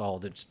lacrosse,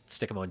 just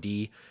stick them on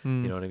D. You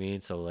know what I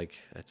mean? So like,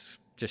 it's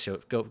just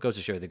goes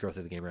to show the growth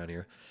of the game around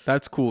here.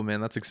 That's cool,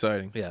 man. That's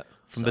exciting. Yeah.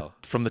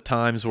 From the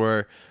times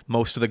where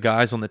most of the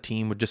guys on the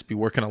team would just be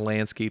working a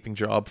landscaping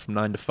job from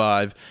 9 to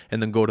 5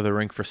 and then go to the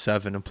rink for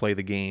 7 and play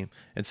the game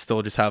and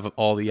still just have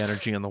all the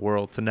energy in the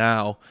world, to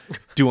now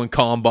doing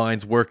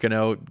combines, working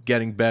out,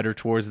 getting better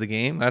towards the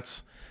game.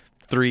 That's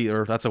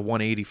that's a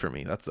 180 for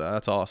me. That's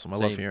awesome. I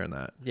love hearing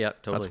that. Yeah,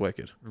 totally. That's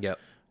wicked. Yep.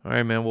 All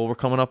right, man. Well, we're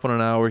coming up on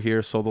an hour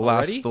here, so the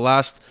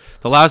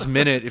last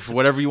minute, if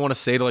whatever you want to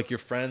say to like your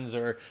friends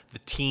or the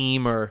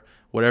team or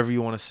whatever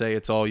you want to say,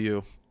 it's all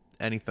you.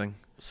 Anything.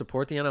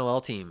 Support the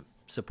NLL team.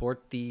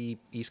 Support the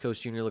East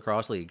Coast Junior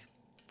Lacrosse League.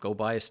 Go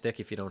buy a stick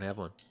if you don't have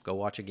one. Go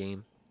watch a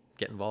game.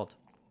 Get involved.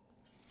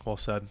 Well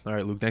said. All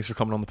right, Luke, thanks for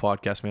coming on the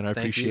podcast, man. I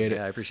appreciate it.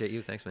 Yeah, I appreciate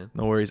you. Thanks, man.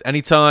 No worries.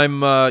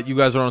 Anytime you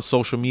guys are on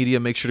social media,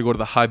 make sure to go to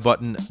the High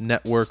Button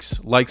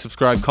Networks. Like,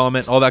 subscribe,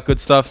 comment, all that good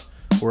stuff.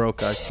 We're out,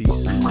 guys.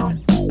 Peace.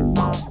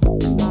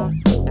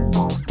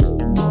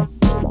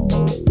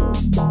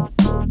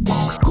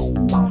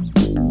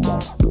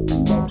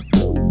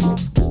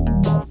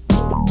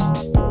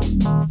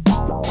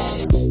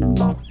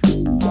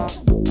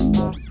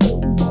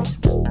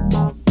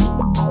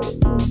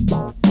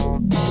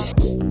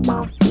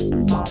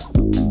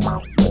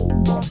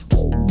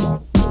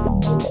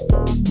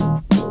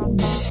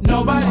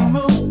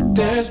 move,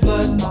 there's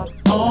blood.